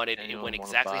everything I wanted. It Anyone went wanna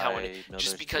exactly how I buy wanted, just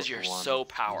another because you're Skootur so one?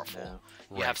 powerful.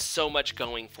 No. You have so much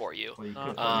going for you. Well, you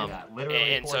could do Um, that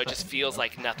literally And 4 so it just seconds feels ago.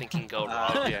 like nothing can go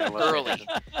wrong Yeah, it was- early.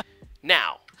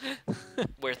 Now,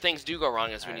 where things do go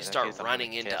wrong is when Alright, you in that start case, I'm running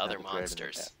gonna into cast other Knuckle Thread in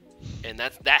monsters, and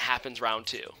that happens round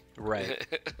 2. Right.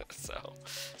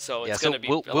 so Yeah. it's So gonna be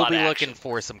we'll a lot be of looking action.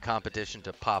 for some competition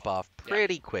to pop off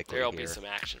pretty quickly There'll here. be some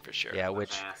action for sure. Yeah,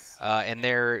 which Pass. and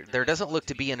there doesn't look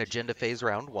to be an agenda phase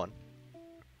round one.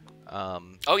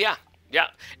 Oh yeah, yeah,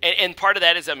 and part of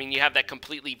that is, I mean, you have that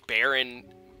completely barren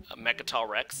Mechatol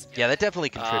Rex, Yeah, that definitely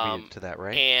contributed Um, to that,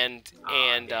 right? and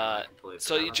I completely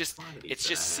so forgot it about just quantities it just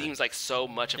that. seems like so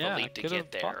much of Yeah, a leap to could've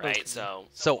get there, bought those right? things. So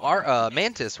So our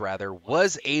Mantis rather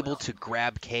was able to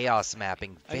grab chaos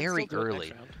mapping I can very still do it early.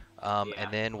 next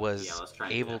and then was let's try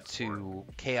and do able that before. to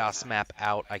chaos map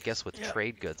out, I guess with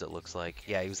trade goods it looks like.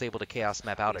 Yeah, he was able to chaos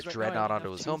map out a Dreadnought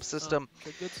onto his home system,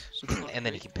 and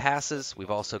then he passes.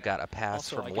 We've also got a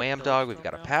pass Also, from I get whamdog, perks we've from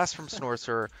got a now. pass from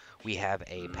Snorecerer, we have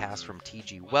a pass from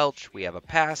Tgwelch, we have a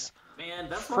pass Man,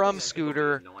 that's one from thing that people get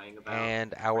Skootur, annoying about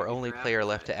and our only Frankendraft, player but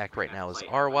left to act right I now is play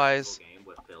every Rwise. single game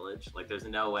with pillage. Like, there's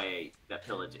no way that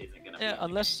pillage isn't gonna Yeah, be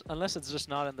in the game. unless it's just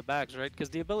not in the bags, right?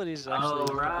 Because the abilities Oh, actually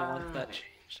the ones that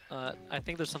right. I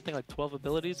think there's something like 12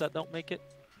 abilities that don't make it.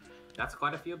 That's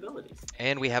quite a few abilities.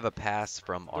 And we have a pass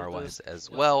from Does Rwise as does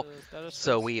well. the status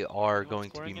So says we are anyone going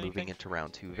to be scoring moving anything? into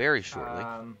round 2 very shortly.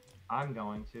 I'm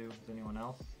going to. Is anyone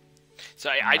else? So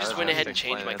I just I went was ahead and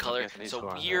thinking changed my Planet color. Anthony So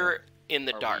scoring we're in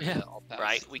the Are we- dark, Yeah. I'll pass.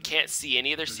 right? We can't see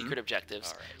any of their secret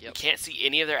objectives. All right. We Yep. can't see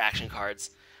any of their action cards.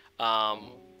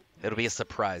 It'll be a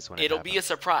surprise when it It'll be a happens.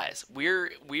 surprise.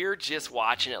 We're just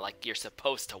watching it like you're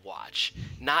supposed to watch,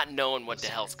 not knowing what the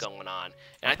hell's going on.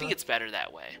 And I think it's better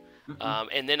that way.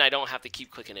 And then I don't have to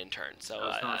keep clicking in turn. So No,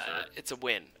 it's not fair. it's a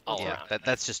win all Yeah, around.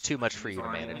 that's just too much for you to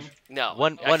Scoring manage. anything? No,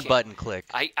 One I can't. button click.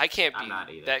 I can't I'm be not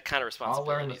either. that kind of I'll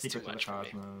learn responsibility the is too secrets of much the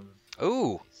for me. cosmos.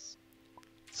 Ooh.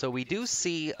 So we do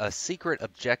see a secret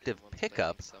objective Someone's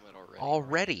pickup banking Summit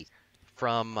already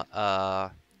from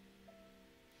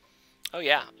Oh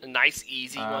yeah, a nice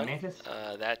easy one. Mantis?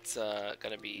 That's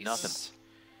gonna be Nothing.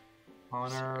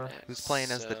 Hunter who's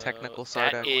playing as the technical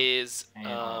That Sardak? is and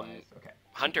Rwise. Okay.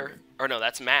 Hunter, or no,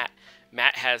 that's Matt.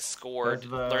 Matt has scored Does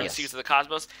the- Learn the Yes. Secrets of the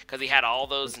Cosmos because he had all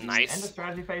those Does the end of nice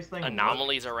strategy phase thing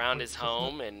anomalies around his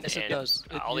home, and, Yes, it and does.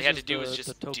 It all he had to uses do was the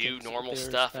just tokens do that normal they're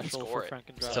stuff and special score for it.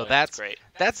 Frankendraft. So it's that's great.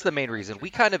 That's the main reason. We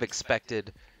kind of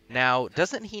expected. Now,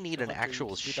 doesn't he need an Hunter, you actual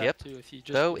can do that ship, too if you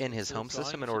just though, use in his the home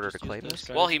system in drawings, you order just to use claim this this?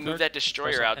 strategy Well, he card, moved that press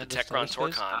destroyer out to end of Techron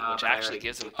storage space. Torcon, which but I actually already-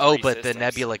 gives him Oh, 3 but the systems.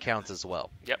 Nebula counts as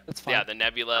well. Yep. That's Yeah, fine. the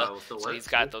Nebula. Oh, still So works. he's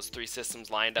got those 3 systems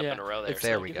lined up Yeah, in a row there. it's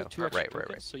There like we you get go. 2 extra Right.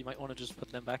 tokens, So you might want to just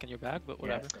put them back in your bag, but Yeah.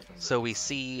 whatever. So we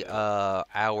see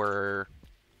our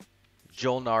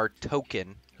Jock-Nar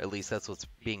token, at least that's what's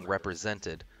being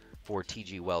represented for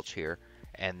Tgwelch here,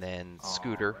 and then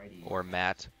Skootur Alrighty. or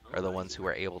Matt are the ones who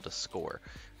are able to score.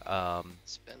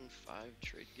 Spend 5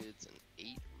 trade goods and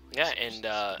 8. Yeah,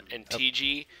 and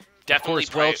TG Of definitely.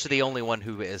 course, Welch the only one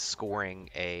who is scoring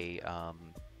a.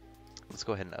 Let's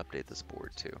go ahead and update this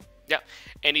board too.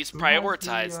 And he's Who has the,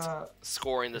 prioritized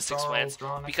scoring the 6 planets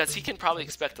drawn because next he to can him? probably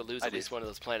expect to lose I at do. least one of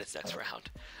those planets next Oh.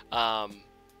 round.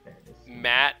 There it is.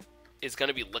 Matt is going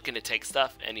to be looking to take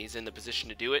stuff, and he's in the position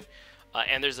to do it.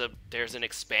 And there's an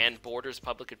expand borders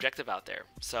public objective out there,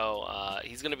 so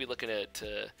he's going to be looking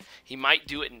to. He might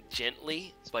do it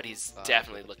gently, but he's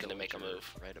definitely looking to make a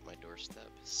move. Right at my doorstep.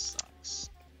 Sucks.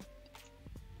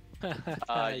 You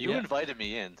Yeah. invited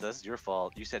me in, so that's your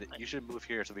fault. You said you should move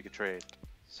here so we could trade.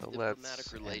 So Diplomatic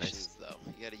let's. relations, though.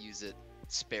 You got to use it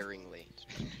sparingly.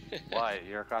 Why?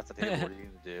 You're across the table. What are you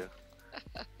gonna do?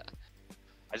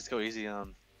 I just go easy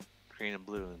on green and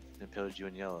blue and pillage you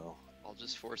in yellow. I'll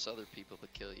just force other people to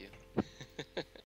kill you.